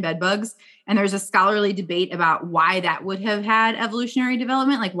not just in bedbugs. And there's a scholarly debate about why that would have had evolutionary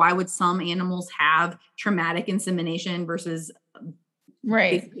development. Like why would some animals have traumatic insemination versus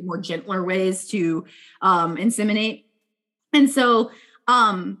basically more gentler ways to inseminate. And so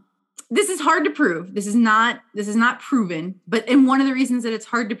this is hard to prove. This is not proven. And one of the reasons that it's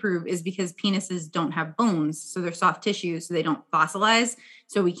hard to prove is because penises don't have bones. So they're soft tissue, so they don't fossilize.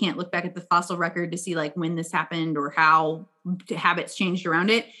 So we can't look back at the fossil record to see like when this happened or how habits changed around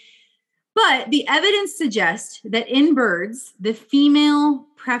it. But the evidence suggests that in birds, the female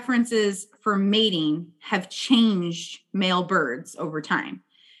preferences for mating have changed male birds over time.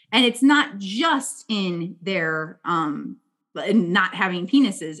 And it's not just in their not having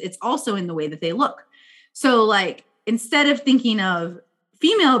penises, it's also in the way that they look. So like instead of thinking of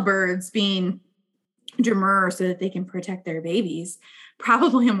female birds being demure so that they can protect their babies,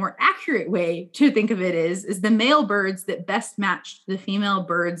 probably a more accurate way to think of it is the male birds that best matched the female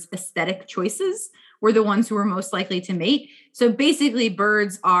birds' aesthetic choices were the ones who were most likely to mate. So basically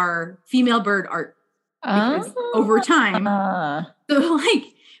female bird art. because over time. Uh, So like,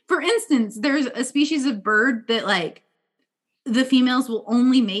 for instance, there's a species of bird that like the females will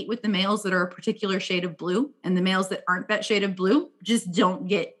only mate with the males that are a particular shade of blue, and the males that aren't that shade of blue just don't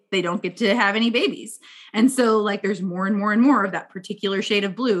get to have any babies. And so like there's more and more and more of that particular shade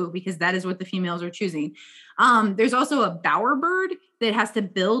of blue because that is what the females are choosing. There's also a bowerbird that has to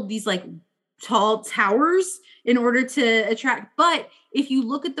build these like tall towers in order to attract. But if you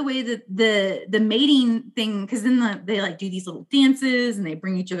look at the way that the mating thing, because then they like do these little dances and they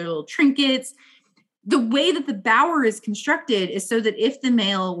bring each other little trinkets. The way that the bower is constructed is so that if the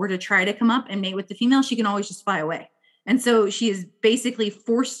male were to try to come up and mate with the female, she can always just fly away. And so she has basically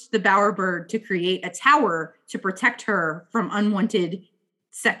forced the bowerbird to create a tower to protect her from unwanted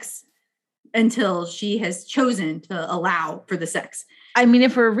sex until she has chosen to allow for the sex. I mean,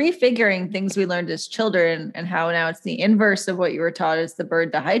 if we're refiguring things we learned as children and how now it's the inverse of what you were taught as the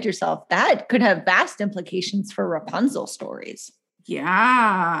bird to hide yourself, that could have vast implications for Rapunzel stories.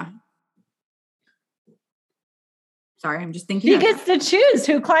 Yeah. Sorry, I'm just thinking. She gets to choose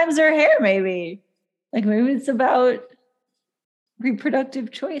who climbs her hair, maybe. Like maybe it's about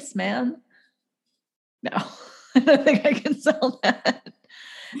reproductive choice, man. No, I don't think I can sell that.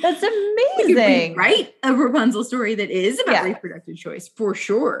 That's amazing. Right? A Rapunzel story that is about reproductive choice for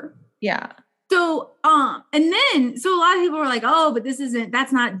sure. Yeah. So, and then, so a lot of people are like, oh, but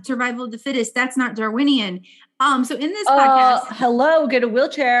that's not survival of the fittest. That's not Darwinian. So in this podcast. Hello, get a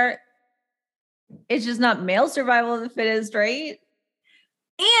wheelchair. It's just not male survival of the fittest, right?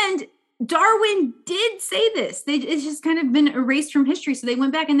 And Darwin did say this. It's just kind of been erased from history. So they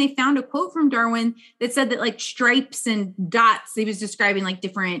went back and they found a quote from Darwin that said that like stripes and dots, he was describing like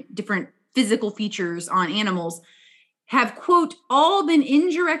different physical features on animals, have, quote, all been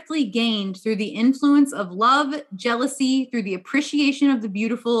indirectly gained through the influence of love, jealousy, through the appreciation of the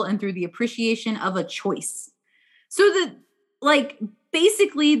beautiful, and through the appreciation of a choice. So that like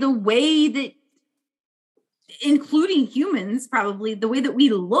basically the way that, including humans, probably the way that we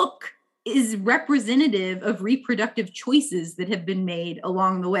look is representative of reproductive choices that have been made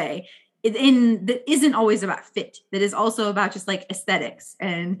along the way. And that isn't always about fit. That is also about just like aesthetics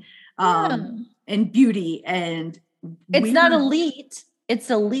and beauty. And it's not elite. It's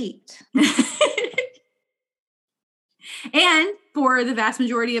elite. And for the vast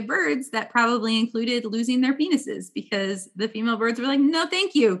majority of birds, that probably included losing their penises because the female birds were like, no,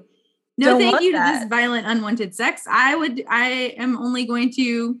 thank you. No, thank you to this violent, unwanted sex. I am only going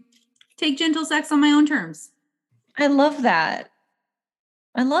to take gentle sex on my own terms. I love that.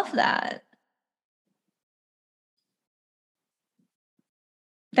 I love that.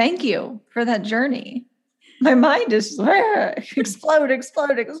 Thank you for that journey. My mind is explode. It's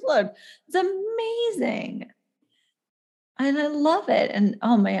amazing. And I love it. And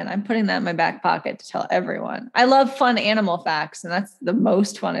oh man, I'm putting that in my back pocket to tell everyone. I love fun animal facts, and that's the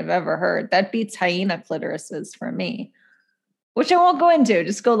most fun I've ever heard. That beats hyena clitorises for me, which I won't go into.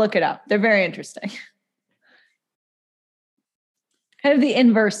 Just go look it up. They're very interesting. Kind of the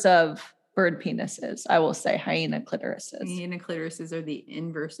inverse of bird penises, I will say, hyena clitorises. Hyena clitorises are the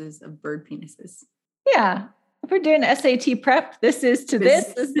inverses of bird penises. Yeah. If we're doing SAT prep, this is to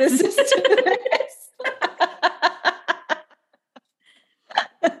this is to this.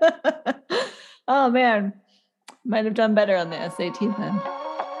 Oh man, might have done better on the SAT then.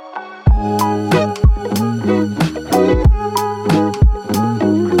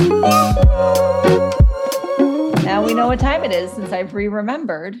 Now we know what time it is since I've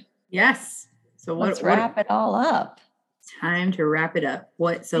remembered. Yes. So let's wrap it all up. Time to wrap it up.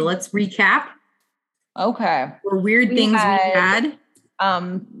 So let's recap. Okay. Or weird things we had.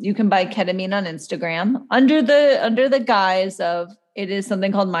 You can buy ketamine on Instagram under the guise of it is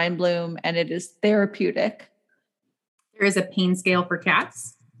something called Mind Bloom and it is therapeutic. There is a pain scale for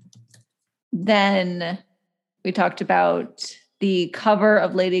cats. Then we talked about the cover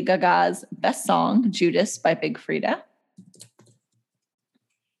of Lady Gaga's best song, Judas by Big Frida.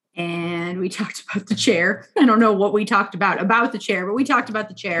 And we talked about the chair. I don't know what we talked about the chair, but we talked about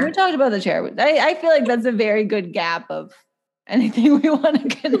the chair. We talked about the chair. I feel like that's a very good gap of anything we want to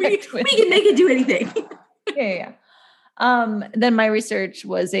connect with. We can make it do anything. Yeah. Then my research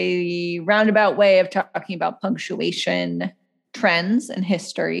was a roundabout way of talking about punctuation trends and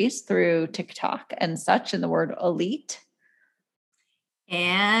histories through TikTok and such, and the word elite.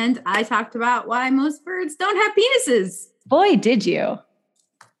 And I talked about why most birds don't have penises. Boy, did you.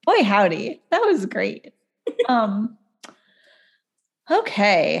 Boy, howdy. That was great.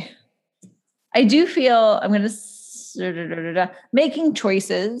 Okay. I do feel I'm going to making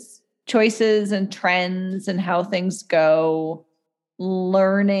choices and trends and how things go,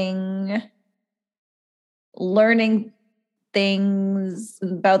 learning learning things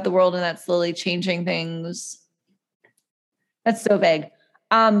about the world and that's slowly changing things. That's so vague.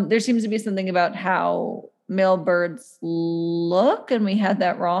 There seems to be something about how male birds look, and we had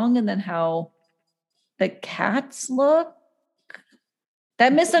that wrong, and then how the cats look.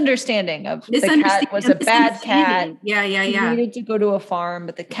 That misunderstanding of the cat was a bad cat. Yeah. He needed to go to a farm,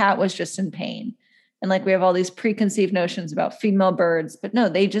 but the cat was just in pain. And like we have all these preconceived notions about female birds, but no,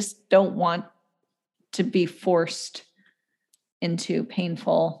 they just don't want to be forced into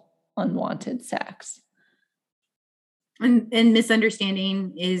painful, unwanted sex. And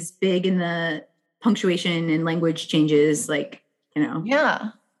misunderstanding is big in the punctuation and language changes, like, you know. Yeah.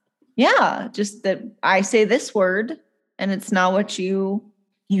 Yeah. Just that I say this word and it's not what you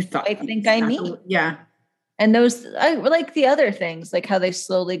thought I think I mean. Yeah. And those, I like the other things, like how they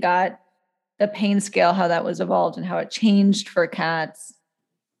slowly got the pain scale, how that was evolved and how it changed for cats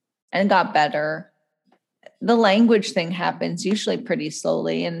and got better. The language thing happens usually pretty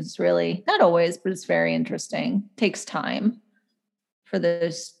slowly, and it's really not always, but it's very interesting. It takes time for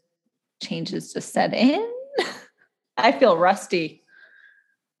those changes to set in. I feel rusty.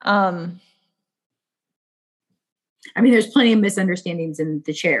 I mean, there's plenty of misunderstandings in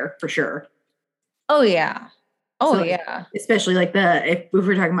the chair for sure. Oh yeah. Oh so, yeah. Especially like if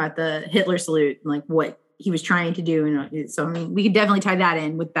we're talking about the Hitler salute, like what he was trying to do. And so, I mean, we could definitely tie that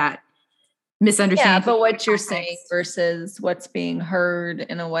in with that misunderstanding. Yeah, but what you're saying versus what's being heard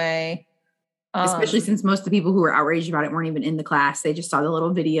in a way. Especially since most of the people who were outraged about it weren't even in the class. They just saw the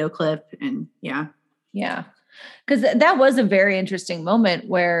little video clip and yeah. Yeah. Because that was a very interesting moment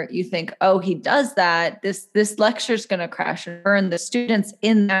where you think, oh, he does that. This lecture is going to crash and burn. The students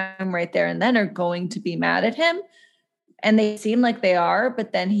in that room right there and then are going to be mad at him. And they seem like they are,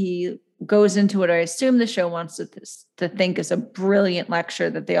 but then he goes into what I assume the show wants to think is a brilliant lecture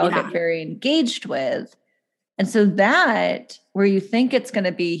that they all get very engaged with. And so that, where you think it's going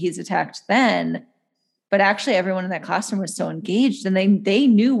to be he's attacked then, but actually everyone in that classroom was so engaged and they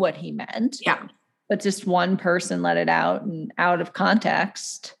knew what he meant. Yeah. But just one person let it out and out of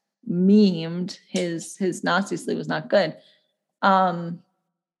context memed his Nazi sleeve was not good.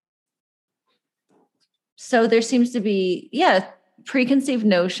 So there seems to be, preconceived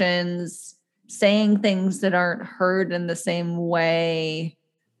notions, saying things that aren't heard in the same way,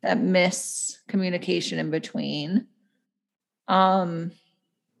 that miss communication in between. That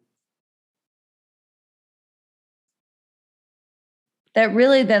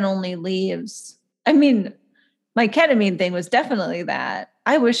really then only leaves, I mean, my ketamine thing was definitely that.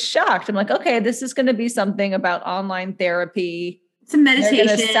 I was shocked. I'm like, okay, this is going to be something about online therapy. It's a meditation.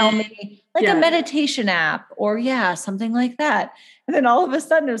 They're going to sell me like a meditation app or something like that. And then all of a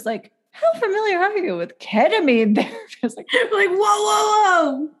sudden it was like, how familiar are you with ketamine therapy? I was like,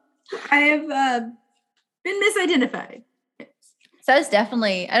 whoa. I have been misidentified. So that's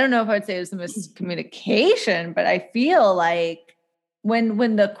definitely, I don't know if I would say it was a miscommunication, but I feel like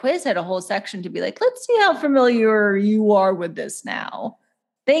when the quiz had a whole section to be like, let's see how familiar you are with this now.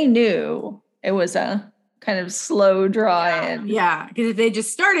 They knew it was a kind of slow draw in. Yeah. Because if they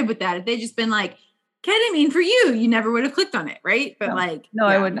just started with that, if they just been like, ketamine for you never would have clicked on it. Right. But I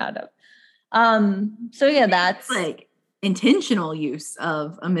would not have. So that's like intentional use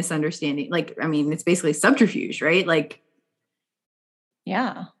of a misunderstanding. Like, I mean, it's basically subterfuge, right? Like,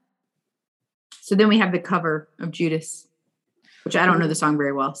 yeah. So then we have the cover of Judas, which I don't know the song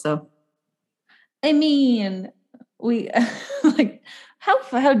very well. So, I mean, we like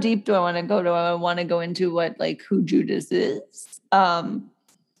how deep do I want to go? Do I want to go into what who Judas is? Although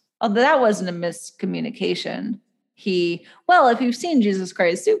that wasn't a miscommunication. If you've seen Jesus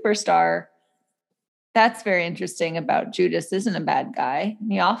Christ Superstar, that's very interesting about Judas isn't a bad guy.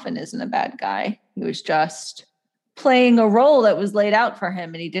 He often isn't a bad guy. He was just playing a role that was laid out for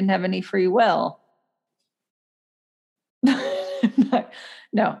him and he didn't have any free will.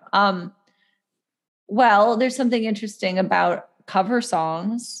 No. Well, there's something interesting about cover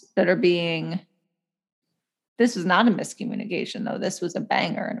songs that are this was not a miscommunication though. This was a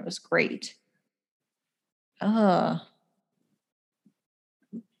banger and it was great. That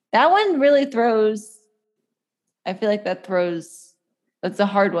one really I feel like that's a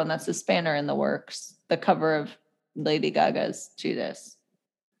hard one. That's a spanner in the works. The cover of Lady Gaga's Judas.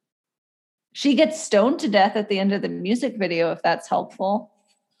 She gets stoned to death at the end of the music video, if that's helpful.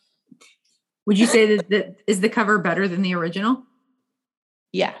 Would you say that is the cover better than the original?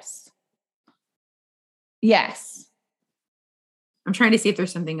 Yes. Yes. I'm trying to see if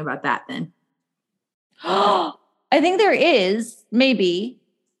there's something about that then. I think there is, maybe.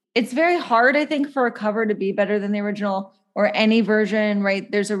 It's very hard, I think, for a cover to be better than the original or any version, right?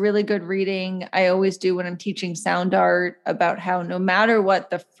 There's a really good reading I always do when I'm teaching sound art about how no matter what,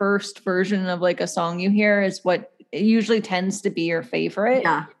 the first version of like a song you hear is what it usually tends to be your favorite.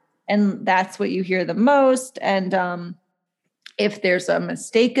 Yeah. And that's what you hear the most. And if there's a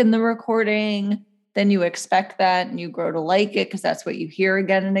mistake in the recording, then you expect that and you grow to like it because that's what you hear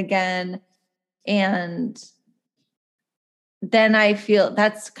again and again. And then I feel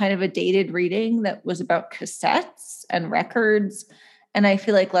that's kind of a dated reading that was about cassettes and records. And I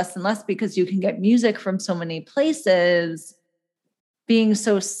feel like less and less because you can get music from so many places, being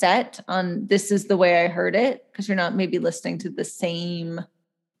so set on this is the way I heard it, because you're not maybe listening to the same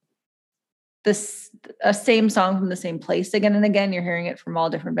same song from the same place again and again. You're hearing it from all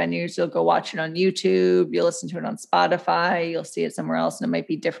different venues. You'll go watch it on YouTube. You'll listen to it on Spotify. You'll see it somewhere else, and it might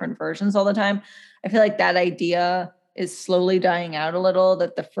be different versions all the time. I feel like that idea is slowly dying out a little,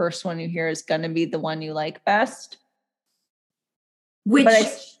 that the first one you hear is going to be the one you like best. Which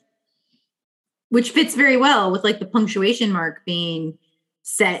fits very well with like the punctuation mark being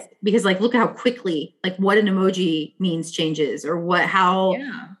set, because like, look how quickly, like what an emoji means changes, or like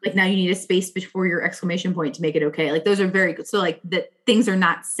now you need a space before your exclamation point to make it okay. Like those are very good. So like that things are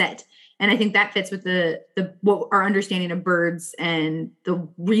not set. And I think that fits with the what our understanding of birds, and the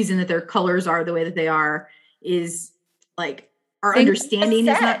reason that their colors are the way that they are is like our understanding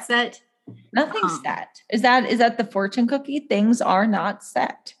is not set. Nothing's set. Is that the fortune cookie? Things are not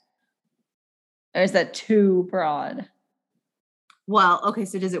set. Or is that too broad? Well, okay.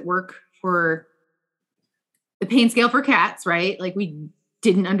 So does it work for the pain scale for cats, right? Like we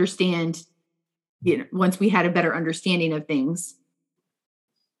didn't understand, once we had a better understanding of things.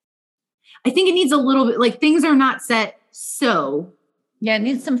 I think it needs a little bit, like things are not set. So yeah, it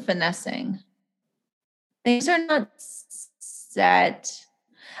needs some finessing. Things are not set.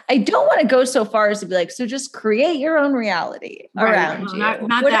 I don't want to go so far as to be like, so just create your own reality around you. Not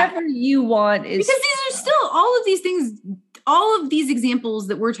whatever you want is. Because these are still all of these things, all of these examples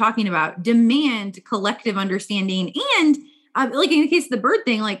that we're talking about demand collective understanding. And like in the case of the bird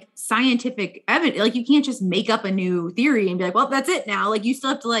thing, like scientific evidence, like you can't just make up a new theory and be like, well, that's it now. Like you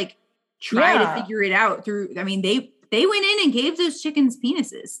still have to like try to figure it out through. I mean, they went in and gave those chickens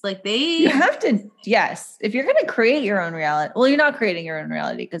penises. Like you have to, yes. If you're going to create your own reality, well, you're not creating your own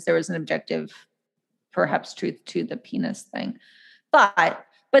reality because there was an objective, perhaps truth to the penis thing. But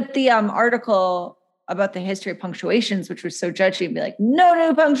the article about the history of punctuations, which was so judgy and be like, no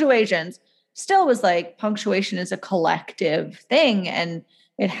new punctuations, still was like, punctuation is a collective thing and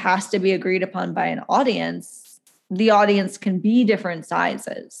it has to be agreed upon by an audience. The audience can be different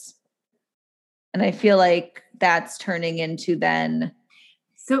sizes. And I feel like that's turning into then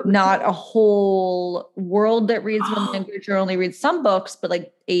not a whole world that reads one language or only reads some books, but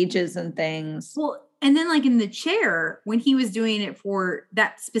like ages and things. Well, and then like in The Chair, when he was doing it for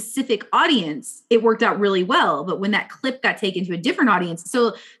that specific audience, it worked out really well. But when that clip got taken to a different audience,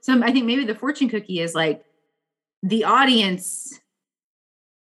 so I think maybe the fortune cookie is like the audience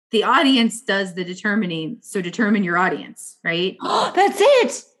does the determining. So determine your audience, right? That's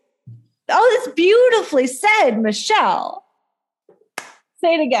it. Oh, that's beautifully said, Michelle.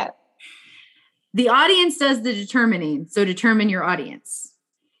 Say it again. The audience does the determining, so determine your audience.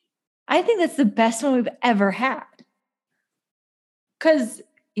 I think that's the best one we've ever had. Because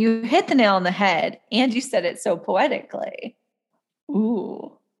you hit the nail on the head and you said it so poetically.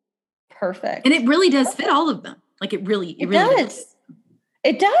 Ooh, perfect. And it really does fit all of them. Like it really does.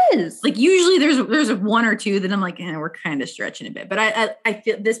 It does. Like usually there's one or two that I'm like, we're kind of stretching a bit, but I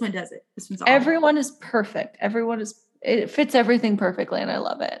feel this one does it. This one's awesome. Everyone is perfect. It fits everything perfectly. And I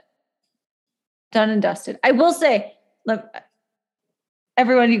love it. Done and dusted. I will say, look,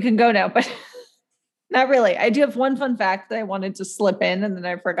 everyone, you can go now, but not really. I do have one fun fact that I wanted to slip in and then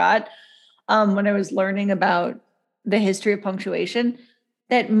I forgot when I was learning about the history of punctuation,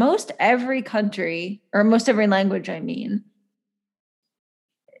 that most every country, or most every language,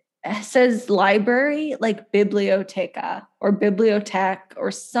 says library like biblioteca or bibliotech or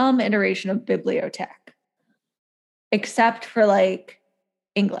some iteration of bibliotech, except for like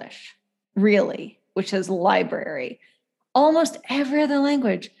English, really, which is library. Almost every other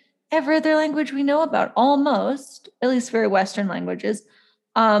language we know about, almost, at least very Western languages,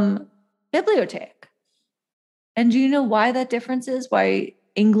 bibliothèque. And do you know why that difference is? Why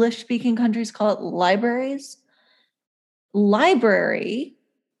English-speaking countries call it libraries? Library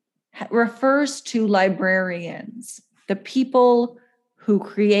refers to librarians, the people who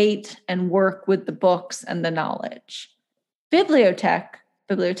create and work with the books and the knowledge. Bibliotheca,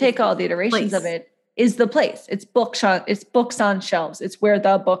 all the iterations of it, is the place. It's books on shelves. It's where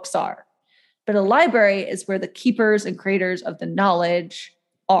the books are. but a library is where the keepers and creators of the knowledge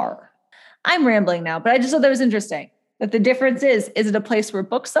are. I'm rambling now, but I just thought that was interesting. That the difference is it a place where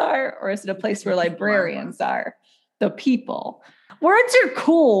books are, or is it a place where librarians are? The people. Words are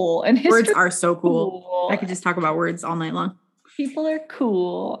cool. And words are so cool. I could just talk about words all night long. People are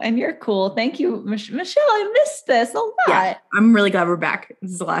cool. And you're cool. Thank you, Michelle. I missed this a lot. Yeah, I'm really glad we're back.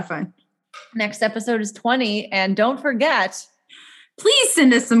 This is a lot of fun. Next episode is 20. And don't forget, please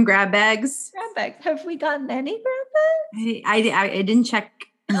send us some grab bags. Grab bags. Have we gotten any grab bags? I didn't check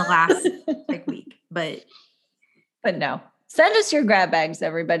in the last week, but no. Send us your grab bags,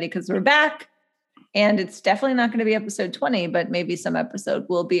 everybody, because we're back. And it's definitely not going to be episode 20, but maybe some episode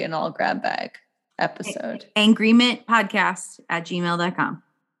will be an all grab bag episode. Angrymentpodcast@gmail.com.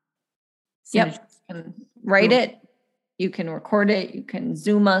 Yep. You can write it. You can record it. You can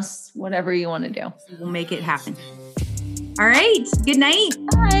Zoom us, whatever you want to do. We'll make it happen. All right. Good night.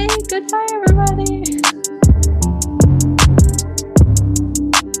 Bye. Goodbye, everybody.